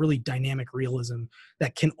scenes a really dynamic realism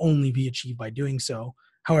that can only be achieved by doing so.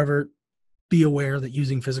 However, be aware that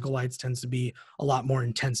using physical lights tends to be a lot more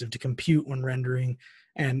intensive to compute when rendering,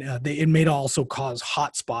 and it may also cause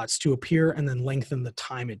hot spots to appear and then lengthen the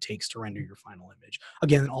time it takes to render your final image.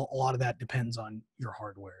 Again, a lot of that depends on your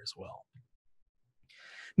hardware as well.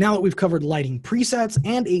 Now that we've covered lighting presets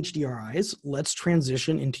and HDRIs, let's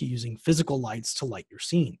transition into using physical lights to light your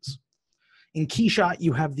scenes. In KeyShot,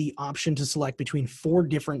 you have the option to select between 4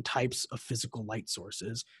 different types of physical light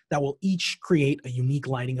sources that will each create a unique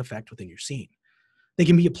lighting effect within your scene. They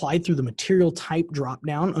can be applied through the material type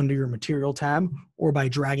dropdown under your material tab, or by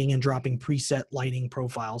dragging and dropping preset lighting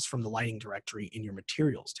profiles from the lighting directory in your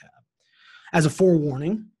materials tab. As a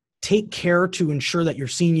forewarning, take care to ensure that your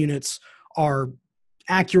scene units are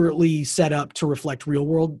accurately set up to reflect real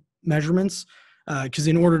world measurements. Because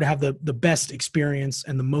in order to have the best experience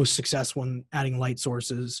and the most success when adding light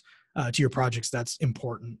sources to your projects, that's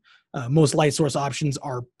important. Most light source options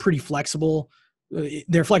are pretty flexible.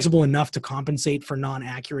 They're flexible enough to compensate for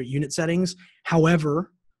non-accurate unit settings.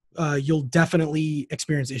 However, you'll definitely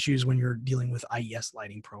experience issues when you're dealing with IES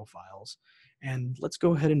lighting profiles. And let's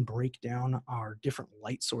go ahead and break down our different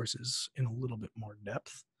light sources in a little bit more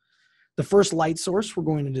depth. The first light source we're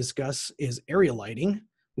going to discuss is area lighting,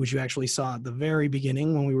 which you actually saw at the very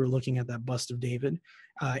beginning when we were looking at that bust of David.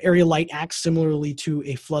 Area light acts similarly to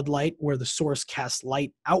a floodlight, where the source casts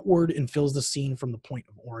light outward and fills the scene from the point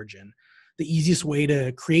of origin. The easiest way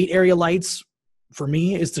to create area lights for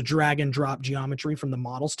me is to drag and drop geometry from the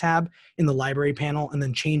Models tab in the library panel and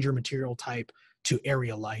then change your material type to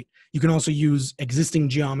area light. You can also use existing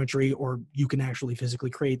geometry, or you can actually physically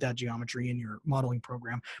create that geometry in your modeling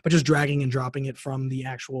program, but just dragging and dropping it from the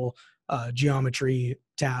actual geometry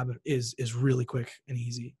tab is really quick and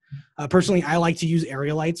easy. Personally, I like to use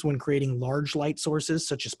area lights when creating large light sources,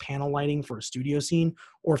 such as panel lighting for a studio scene,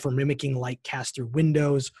 or for mimicking light cast through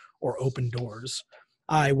windows or open doors.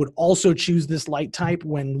 I would also choose this light type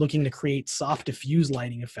when looking to create soft diffuse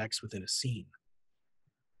lighting effects within a scene.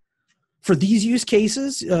 For these use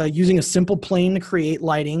cases, using a simple plane to create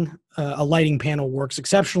lighting, a lighting panel works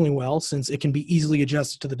exceptionally well, since it can be easily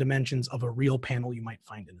adjusted to the dimensions of a real panel you might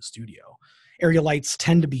find in a studio. Area lights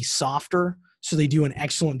tend to be softer, so they do an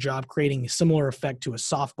excellent job creating a similar effect to a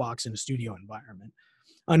softbox in a studio environment.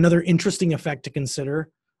 Another interesting effect to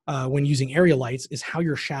consider when using area lights is how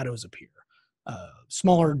your shadows appear.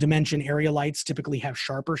 Smaller dimension area lights typically have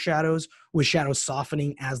sharper shadows, with shadows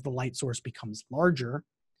softening as the light source becomes larger.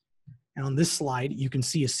 And on this slide, you can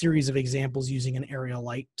see a series of examples using an area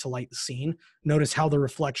light to light the scene. Notice how the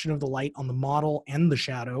reflection of the light on the model and the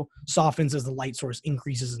shadow softens as the light source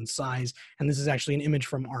increases in size. And this is actually an image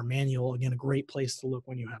from our manual. Again, a great place to look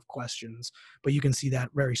when you have questions. But you can see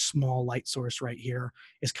that very small light source right here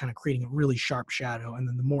is kind of creating a really sharp shadow. And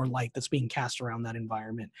then the more light that's being cast around that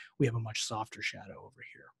environment, we have a much softer shadow over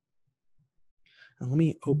here. And let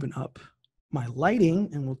me open up my lighting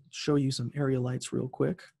and we'll show you some area lights real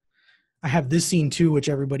quick. I have this scene too, which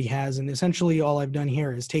everybody has. And essentially all I've done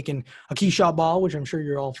here is taken a KeyShot ball, which I'm sure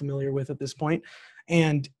you're all familiar with at this point,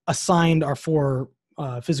 and assigned our four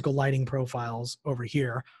physical lighting profiles over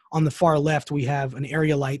here. On the far left, we have an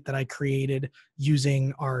area light that I created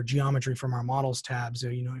using our geometry from our models tab. So,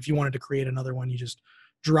 you know, if you wanted to create another one, you just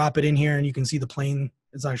drop it in here and you can see the plane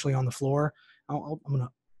is actually on the floor. I'm going to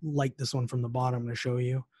light this one from the bottom to show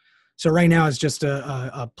you. So right now it's just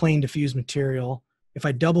a plain diffused material. If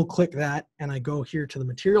I double click that and I go here to the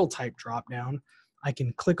material type drop down, I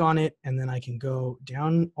can click on it and then I can go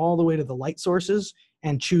down all the way to the light sources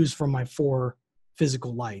and choose from my four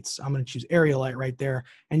physical lights. I'm going to choose area light right there.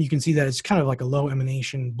 And you can see that it's kind of like a low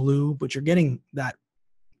emanation blue, but you're getting that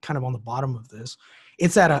kind of on the bottom of this.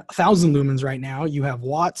 It's at 1,000 lumens right now. You have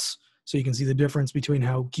watts, so you can see the difference between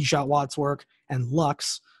how KeyShot watts work, and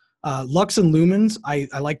lux. Lux and lumens, I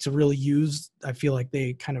like to really use. I feel like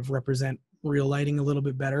they kind of represent real lighting a little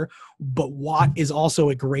bit better, but watt is also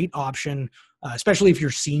a great option, especially if your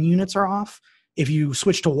scene units are off. If you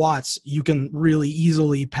switch to watts, you can really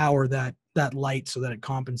easily power that light so that it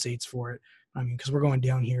compensates for it. I mean, because we're going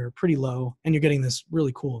down here pretty low and you're getting this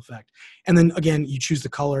really cool effect. And then again, you choose the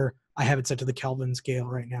color. I have it set to the Kelvin scale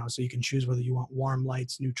right now, so you can choose whether you want warm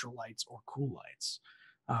lights, neutral lights, or cool lights.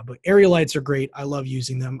 But area lights are great. I love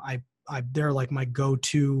using them. They're like my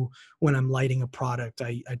go-to when I'm lighting a product.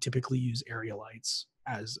 I typically use area lights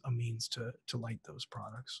as a means to light those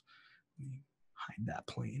products. Let me hide that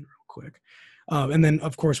plane real quick. And then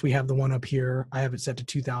of course we have the one up here. I have it set to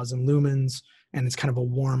 2,000 lumens and it's kind of a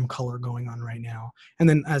warm color going on right now. And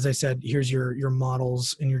then as I said, here's your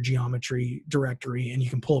models and your geometry directory, and you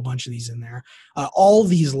can pull a bunch of these in there. All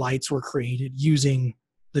these lights were created using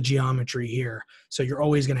the geometry here. So you're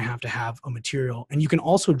always going to have a material, and you can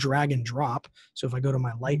also drag and drop. So if I go to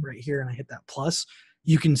my light right here and I hit that plus,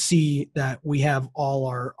 you can see that we have all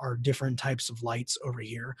our different types of lights over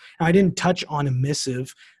here. Now, I didn't touch on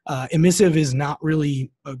emissive. Emissive is not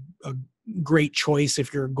really a great choice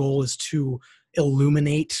if your goal is to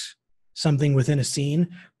illuminate something within a scene,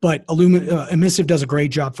 but emissive does a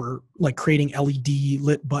great job for like creating LED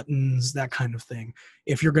lit buttons, that kind of thing.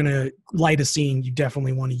 If you're going to light a scene, you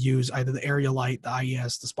definitely want to use either the area light, the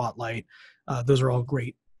IES, the spotlight. Those are all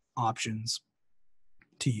great options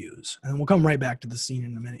to use. And we'll come right back to the scene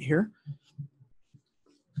in a minute here.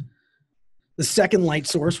 The second light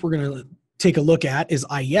source we're going to take a look at is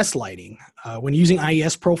IES lighting. When using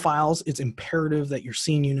IES profiles, it's imperative that your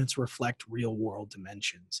scene units reflect real-world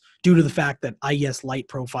dimensions due to the fact that IES light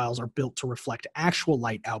profiles are built to reflect actual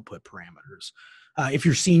light output parameters. If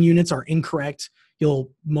your scene units are incorrect,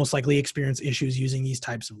 you'll most likely experience issues using these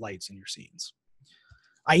types of lights in your scenes.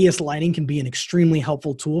 IES lighting can be an extremely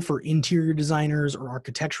helpful tool for interior designers or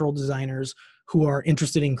architectural designers who are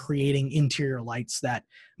interested in creating interior lights that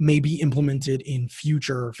may be implemented in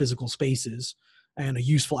future physical spaces. And a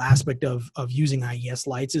useful aspect of using IES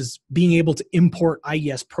lights is being able to import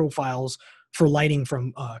IES profiles for lighting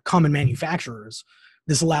from common manufacturers.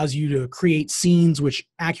 This allows you to create scenes which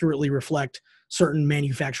accurately reflect certain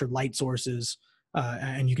manufactured light sources,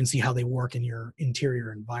 and you can see how they work in your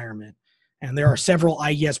interior environment. And there are several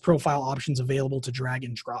IES profile options available to drag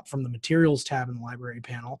and drop from the Materials tab in the library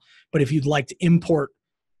panel. But if you'd like to import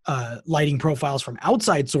lighting profiles from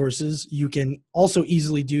outside sources, you can also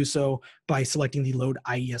easily do so by selecting the Load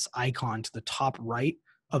IES icon to the top right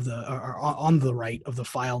of the, or on the right of the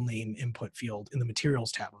file name input field in the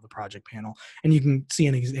Materials tab of the project panel. And you can see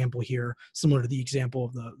an example here, similar to the example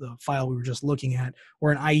of the file we were just looking at,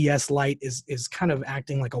 where an IES light is kind of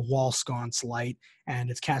acting like a wall sconce light, and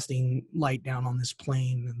it's casting light down on this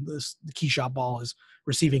plane, and the KeyShot ball is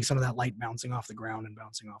receiving some of that light bouncing off the ground and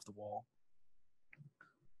bouncing off the wall.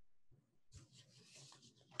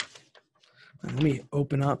 And let me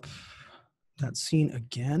open up that scene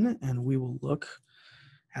again, and we will look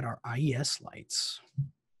at our IES lights.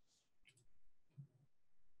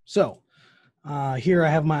 So here I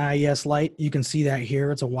have my IES light. You can see that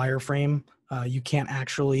here. It's a wireframe. You can't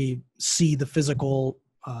actually see the physical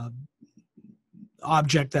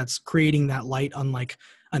object that's creating that light, unlike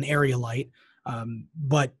an area light.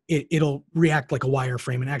 But it'll react like a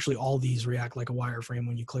wireframe, and actually all these react like a wireframe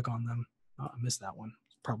when you click on them. I missed that one.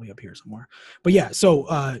 It's probably up here somewhere. But yeah,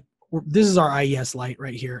 so this is our IES light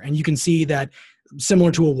right here, and you can see that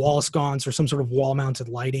similar to a wall sconce or some sort of wall-mounted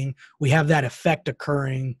lighting, we have that effect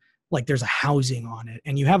occurring like there's a housing on it.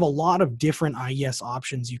 And you have a lot of different IES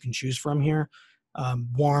options you can choose from here,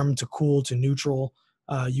 warm to cool to neutral.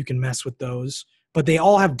 You can mess with those, but they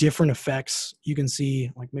all have different effects. You can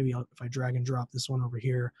see, like maybe if I drag and drop this one over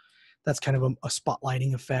here, that's kind of a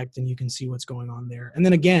spotlighting effect, and you can see what's going on there. And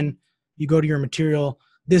then again, you go to your material.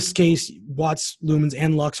 This case, watts, lumens,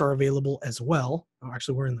 and lux are available as well. Oh,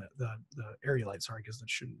 actually, we're in the area light. Sorry, because that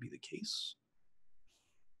shouldn't be the case.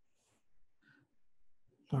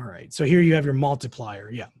 All right, so here you have your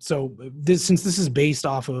multiplier. Yeah, so since this is based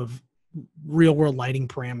off of real-world lighting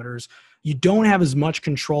parameters, you don't have as much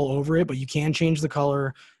control over it, but you can change the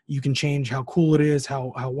color. You can change how cool it is,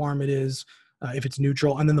 how warm it is, if it's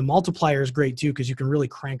neutral. And then the multiplier is great too, because you can really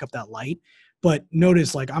crank up that light. But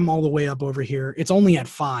notice, like, I'm all the way up over here. It's only at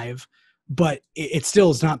 5, but it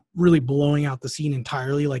still is not really blowing out the scene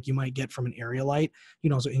entirely like you might get from an area light. You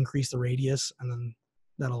can also increase the radius, and then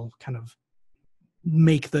that'll kind of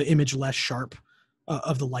make the image less sharp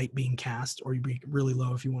of the light being cast, or you be really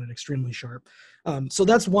low if you want it extremely sharp. So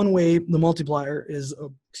that's one way the multiplier is,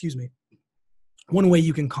 one way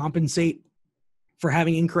you can compensate for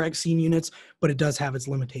having incorrect scene units, but it does have its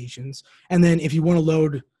limitations. And then if you want to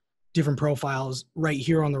load different profiles, right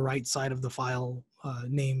here on the right side of the file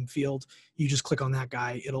name field, you just click on that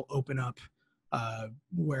guy. It'll open up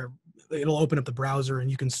the browser, and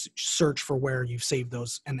you can search for where you've saved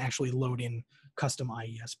those and actually load in custom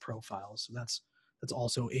IES profiles. So that's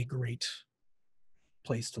also a great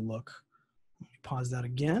place to look. Let me pause that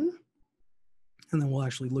again, and then we'll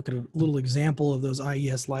actually look at a little example of those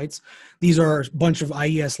IES lights. These are a bunch of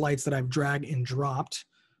IES lights that I've dragged and dropped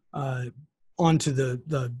onto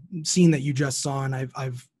the scene that you just saw, and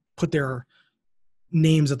I've put their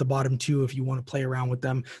names at the bottom too if you want to play around with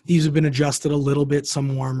them. These have been adjusted a little bit,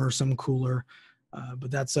 some warmer, some cooler,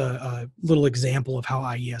 but that's a little example of how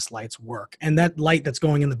IES lights work. And that light that's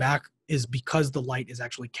going in the back is because the light is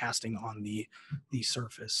actually casting on the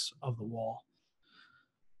surface of the wall.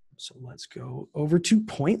 So let's go over to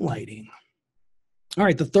point lighting. All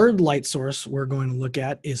right, the third light source we're going to look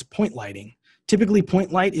at is point lighting. Typically,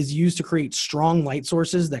 point light is used to create strong light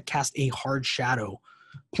sources that cast a hard shadow.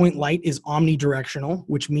 Point light is omnidirectional,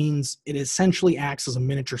 which means it essentially acts as a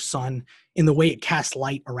miniature sun in the way it casts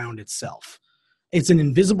light around itself. It's an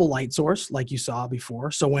invisible light source, like you saw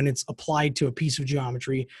before, so when it's applied to a piece of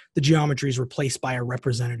geometry, the geometry is replaced by a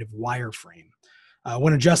representative wireframe.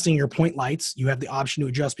 When adjusting your point lights, you have the option to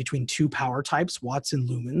adjust between 2 power types, watts and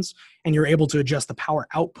lumens, and you're able to adjust the power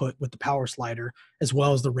output with the power slider, as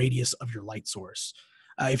well as the radius of your light source.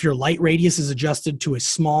 If your light radius is adjusted to a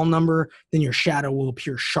small number, then your shadow will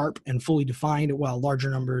appear sharp and fully defined, while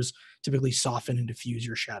larger numbers typically soften and diffuse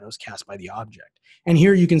your shadows cast by the object. And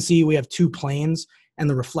here you can see we have two planes and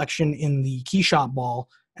the reflection in the KeyShot ball,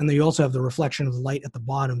 and then you also have the reflection of the light at the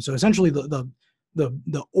bottom. So essentially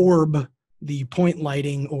the orb, the point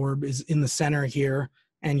lighting orb, is in the center here,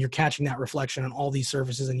 and you're catching that reflection on all these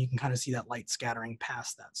surfaces, and you can kind of see that light scattering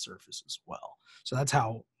past that surface as well. So that's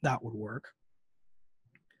how that would work.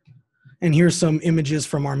 And here's some images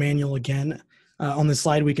from our manual again. On this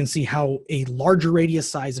slide, we can see how a larger radius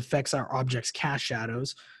size affects our object's cast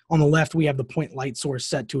shadows. On the left, we have the point light source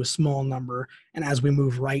set to a small number, and as we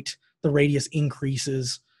move right, the radius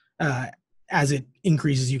increases. As it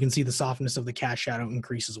increases, you can see the softness of the cast shadow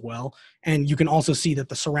increase as well. And you can also see that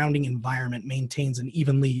the surrounding environment maintains an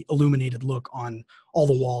evenly illuminated look on all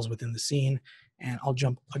the walls within the scene. And I'll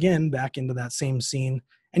jump again back into that same scene.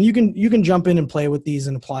 And you can jump in and play with these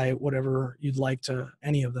and apply whatever you'd like to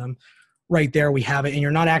any of them. Right there we have it, and you're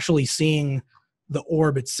not actually seeing the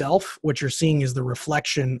orb itself. What you're seeing is the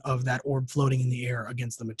reflection of that orb floating in the air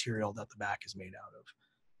against the material that the back is made out of.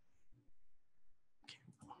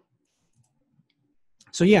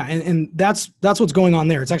 So yeah, and that's what's going on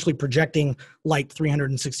there. It's actually projecting light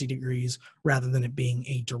 360 degrees rather than it being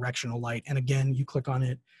a directional light. And again, you click on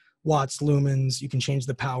it, watts, lumens, you can change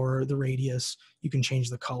the power, the radius, you can change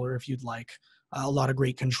the color if you'd like. A lot of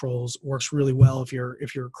great controls. Works really well if you're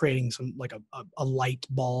creating some like a light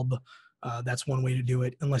bulb. That's one way to do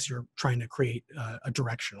it, unless you're trying to create a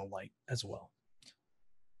directional light as well.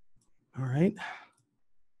 All right.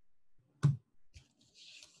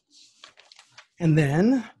 And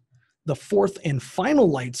then the fourth and final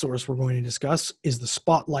light source we're going to discuss is the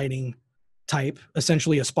spotlighting type.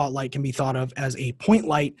 Essentially, a spotlight can be thought of as a point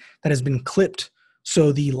light that has been clipped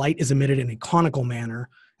so the light is emitted in a conical manner.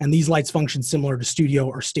 And these lights function similar to studio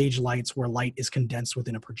or stage lights where light is condensed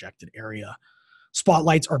within a projected area.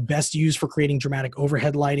 Spotlights are best used for creating dramatic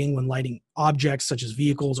overhead lighting when lighting objects such as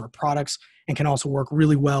vehicles or products, and can also work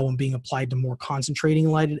really well when being applied to more concentrating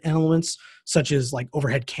lighted elements, such as like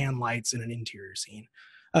overhead can lights in an interior scene.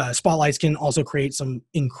 Spotlights can also create some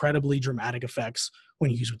incredibly dramatic effects when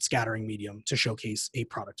used with scattering medium to showcase a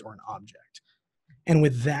product or an object. And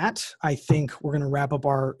with that, I think we're going to wrap up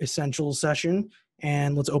our essentials session,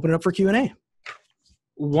 and let's open it up for Q&A.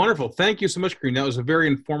 Wonderful. Thank you so much, Green. That was a very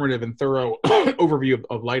informative and thorough overview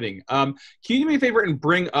of lighting. Can you do me a favor and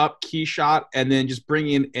bring up KeyShot and then just bring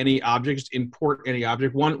in any object, just import any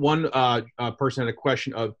object? One person had a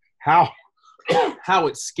question of how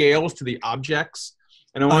it scales to the objects.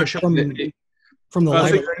 And I want to show from the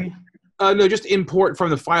library? No, just import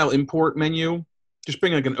from the file import menu. Just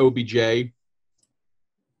bring like an OBJ.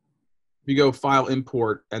 You go file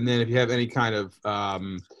import, and then if you have any kind of I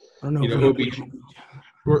don't know, OBJ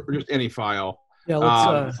or just any file. Yeah,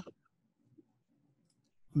 let's.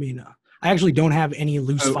 I actually don't have any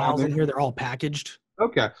loose files in here. They're all packaged.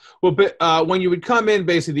 Okay. Well, but when you would come in,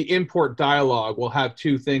 basically the import dialog will have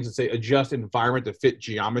two things that say adjust environment to fit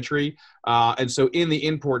geometry. And so in the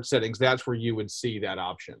import settings, that's where you would see that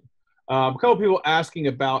option. A couple people asking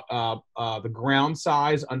about the ground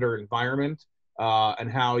size under environment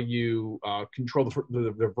and how you control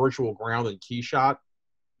the virtual ground in KeyShot.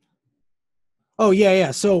 Oh, yeah.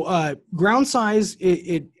 So ground size,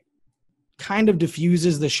 it kind of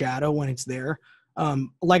diffuses the shadow when it's there.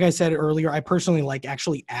 Like I said earlier, I personally like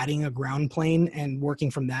actually adding a ground plane and working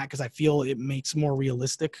from that because I feel it makes more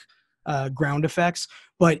realistic ground effects.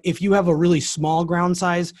 But if you have a really small ground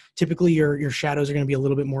size, typically your shadows are going to be a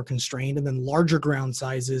little bit more constrained, and then larger ground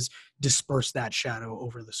sizes disperse that shadow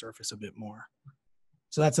over the surface a bit more.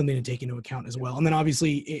 So that's something to take into account as well. And then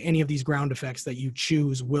obviously any of these ground effects that you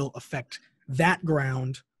choose will affect that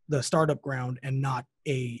ground, the startup ground, and not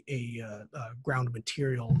a ground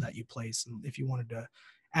material that you place. And if you wanted to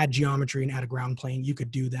add geometry and add a ground plane, you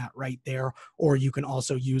could do that right there, or you can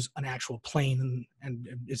also use an actual plane, and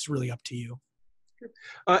it's really up to you.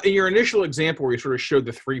 In your initial example where you sort of showed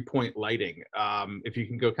the 3-point lighting, if you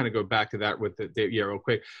can go back to that with real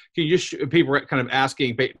quick, can you just, people are kind of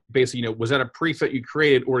asking basically, was that a preset you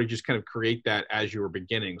created, or did you just kind of create that as you were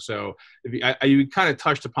beginning? So if you kind of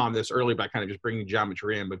touched upon this earlier by kind of just bringing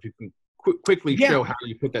geometry in, but if you can quickly show how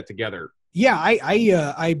you put that together. Yeah,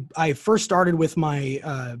 I first started with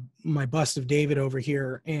my my bust of David over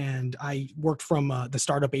here, and I worked from the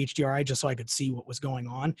startup HDRI just so I could see what was going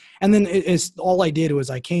on. And then all I did was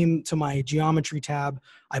I came to my geometry tab,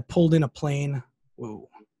 I pulled in a plane. Whoa.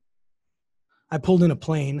 I pulled in a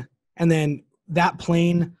plane, and then that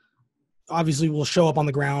plane obviously will show up on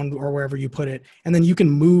the ground or wherever you put it, and then you can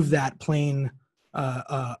move that plane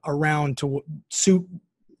around to suit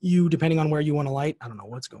you depending on where you want to light. I don't know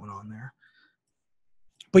what's going on there.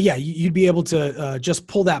 But yeah, you'd be able to just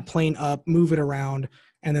pull that plane up, move it around,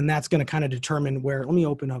 and then that's going to kind of determine where. Let me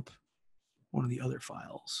open up one of the other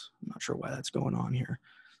files. I'm not sure why that's going on here.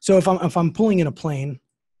 So if I'm pulling in a plane,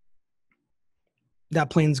 that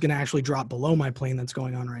plane's going to actually drop below my plane that's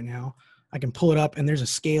going on right now. I can pull it up, and there's a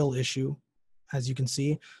scale issue, as you can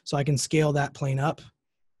see. So I can scale that plane up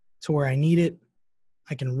to where I need it.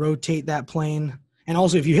 I can rotate that plane. And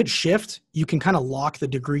also, if you hit shift, you can kind of lock the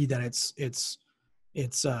degree that it's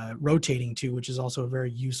rotating to, which is also a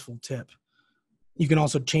very useful tip. You can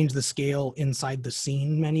also change the scale inside the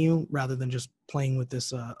scene menu rather than just playing with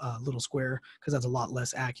this little square, because that's a lot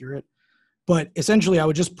less accurate. But essentially, I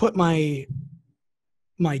would just put my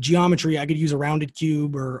geometry. I could use a rounded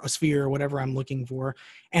cube or a sphere or whatever I'm looking for,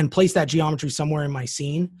 and place that geometry somewhere in my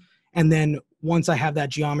scene. And then once I have that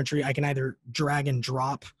geometry, I can either drag and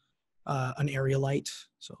drop an area light.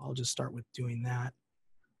 So I'll just start with doing that.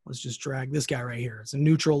 Let's just drag this guy right here. It's a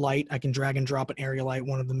neutral light. I can drag and drop an area light,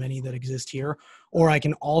 one of the many that exist here. Or I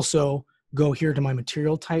can also go here to my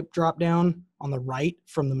material type drop down on the right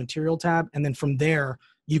from the material tab. And then from there,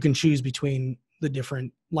 you can choose between the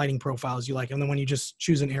different lighting profiles you like. And then when you just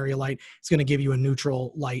choose an area light, it's going to give you a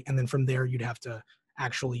neutral light. And then from there, you'd have to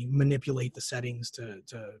actually manipulate the settings to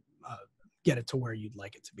get it to where you'd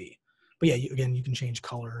like it to be. But yeah, again, you can change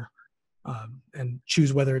color and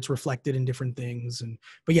choose whether it's reflected in different things.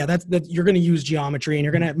 But yeah, that you're going to use geometry, and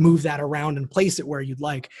you're going to move that around and place it where you'd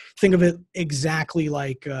like. Think of it exactly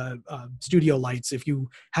like studio lights. If you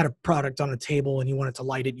had a product on a table and you wanted to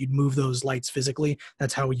light it, you'd move those lights physically.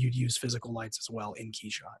 That's how you'd use physical lights as well in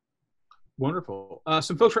KeyShot. Wonderful.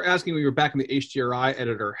 Some folks were asking when you were back in the HDRI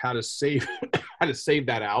editor how to save how to save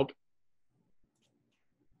that out.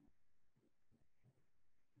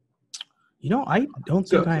 You know, I don't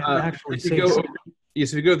think I have actually saved it.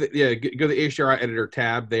 Yes, if you go to the HDRI editor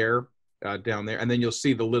tab there, down there, and then you'll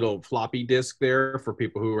see the little floppy disk there for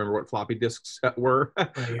people who remember what floppy disks were.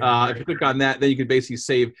 If you click on that, then you can basically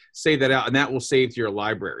save that out, and that will save to your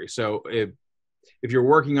library. So if you're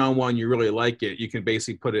working on one, you really like it, you can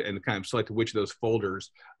basically put it and kind of select which of those folders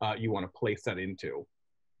you want to place that into.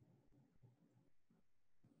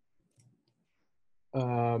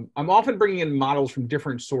 I'm often bringing in models from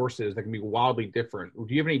different sources that can be wildly different. Do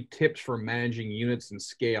you have any tips for managing units and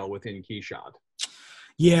scale within KeyShot?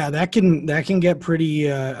 Yeah, that can get pretty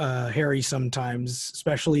hairy sometimes,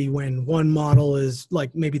 especially when one model is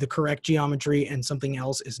like maybe the correct geometry and something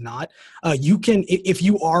else is not. You can, if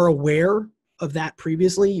you are aware of that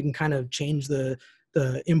previously, you can kind of change the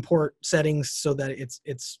import settings so that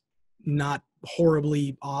it's not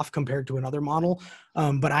horribly off compared to another model.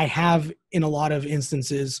 But I have, in a lot of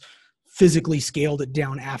instances, physically scaled it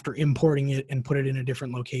down after importing it and put it in a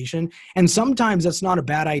different location. And sometimes that's not a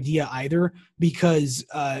bad idea either, because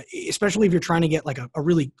especially if you're trying to get like a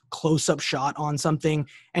really close-up shot on something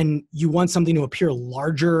and you want something to appear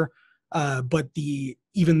larger, but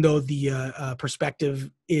even though the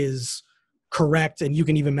perspective is correct, and you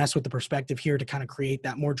can even mess with the perspective here to kind of create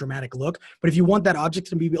that more dramatic look. But if you want that object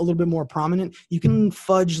to be a little bit more prominent, you can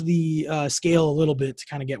fudge the scale a little bit to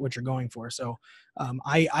kind of get what you're going for. So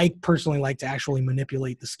I personally like to actually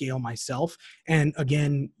manipulate the scale myself. And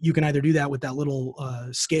again, you can either do that with that little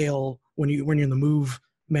scale when you're in the move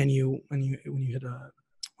menu, when you hit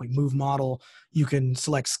like move model, you can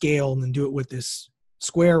select scale and then do it with this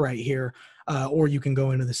square right here, or you can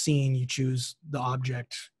go into the scene, you choose the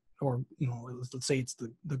object, or let's say it's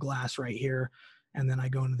the glass right here, and then I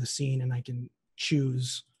go into the scene and I can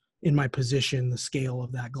choose in my position the scale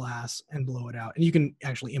of that glass and blow it out. And you can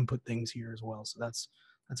actually input things here as well. So that's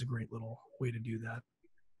a great little way to do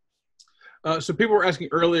that. So people were asking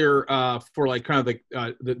earlier for like kind of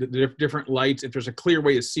the different lights, if there's a clear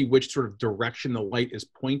way to see which sort of direction the light is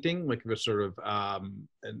pointing, like if there's sort of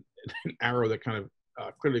an arrow that kind of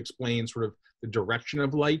clearly explains sort of the direction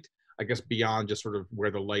of light, I guess, beyond just sort of where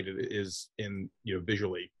the light is in,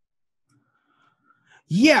 visually.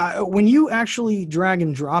 Yeah, when you actually drag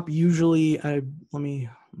and drop, usually, let me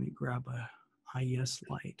grab a IES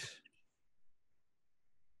light.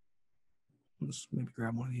 Let's maybe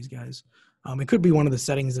grab one of these guys. It could be one of the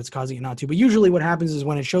settings that's causing it not to, but usually what happens is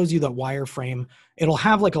when it shows you the wireframe, it'll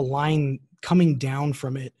have like a line coming down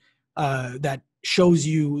from it that shows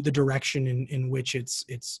you the direction in which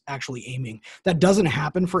it's actually aiming. That doesn't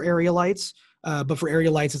happen for area lights, but for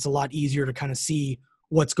area lights, it's a lot easier to kind of see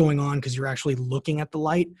what's going on because you're actually looking at the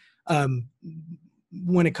light.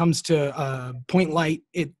 When it comes to point light,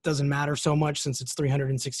 it doesn't matter so much since it's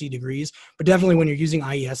 360 degrees, but definitely when you're using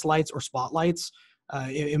IES lights or spotlights,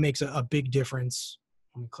 it makes a big difference.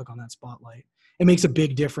 Let me click on that spotlight. it makes a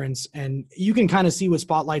big difference. And you can kind of see with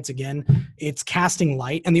spotlights, again, it's casting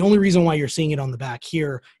light. And the only reason why you're seeing it on the back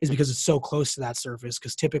here is because it's so close to that surface,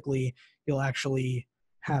 because typically you'll actually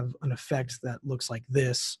have an effect that looks like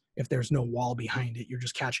this. If there's no wall behind it, you're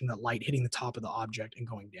just catching that light hitting the top of the object and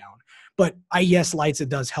going down. But IES lights, it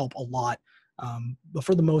does help a lot. But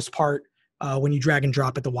for the most part, when you drag and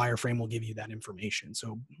drop it, the wireframe will give you that information.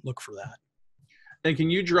 So look for that. And can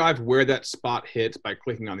you drive where that spot hits by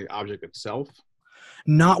clicking on the object itself?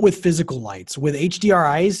 Not with physical lights. With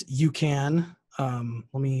HDRIs, you can.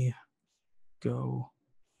 Let me go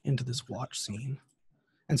into this watch scene.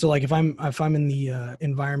 And so, like, if I'm in the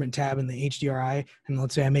environment tab in the HDRI, and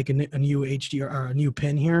let's say I make a new HDR or a new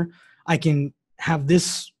pin here, I can have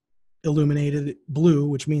this illuminated blue,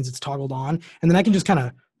 which means it's toggled on, and then I can just kind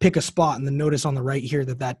of pick a spot, and then notice on the right here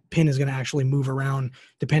that that pin is going to actually move around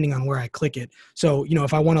depending on where I click it. So, you know,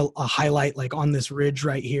 if I want to highlight like on this ridge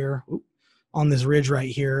right here,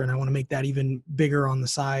 and I want to make that even bigger on the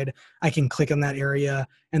side, I can click on that area,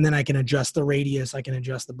 and then I can adjust the radius, I can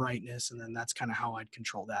adjust the brightness, and then that's kind of how I'd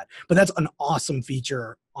control that. But that's an awesome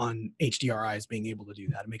feature on HDRIs, being able to do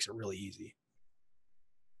that. It makes it really easy.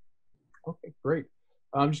 Okay, great.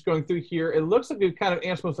 I'm just going through here. It looks like we've kind of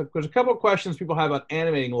answered, there's a couple of questions people have about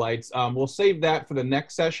animating lights. We'll save that for the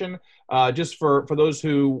next session. Just for those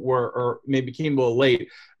who were, or maybe came a little late,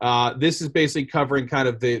 this is basically covering kind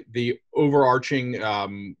of the overarching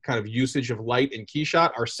kind of usage of light in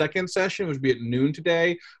KeyShot. Our second session, which will be at noon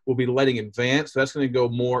today, will be lighting advanced. So that's going to go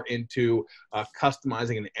more into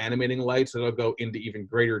customizing and animating lights. So it'll go into even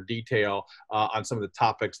greater detail on some of the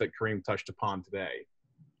topics that Kareem touched upon today.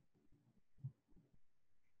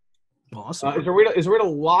 Awesome. Is there a way to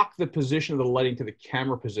lock the position of the lighting to the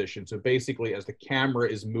camera position? So basically, as the camera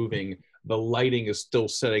is moving, the lighting is still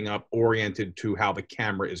setting up oriented to how the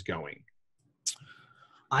camera is going.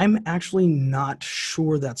 I'm actually not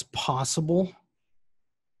sure that's possible,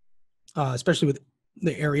 especially with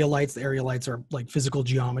the area lights. The area lights are like physical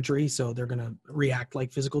geometry, so they're going to react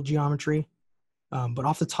like physical geometry. But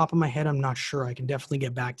off the top of my head, I'm not sure. I can definitely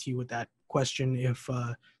get back to you with that question if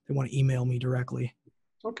they want to email me directly.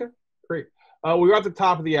 Okay. Great. We're at the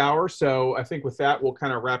top of the hour, so I think with that, we'll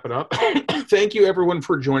kind of wrap it up. Thank you, everyone,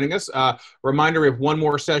 for joining us. Reminder, we have one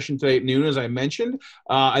more session today at noon, as I mentioned,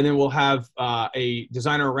 and then we'll have a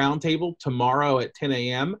designer roundtable tomorrow at 10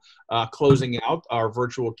 a.m., closing out our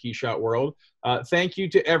virtual KeyShot World. Thank you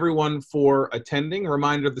to everyone for attending.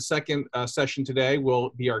 Reminder, the second session today will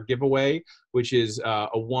be our giveaway, which is a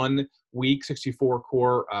 1-week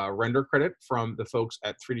 64-core render credit from the folks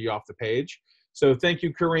at 3D Off the Page. So thank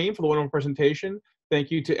you, Kareem, for the wonderful presentation. Thank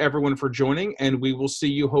you to everyone for joining, and we will see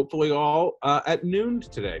you hopefully all at noon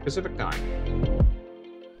today, Pacific time.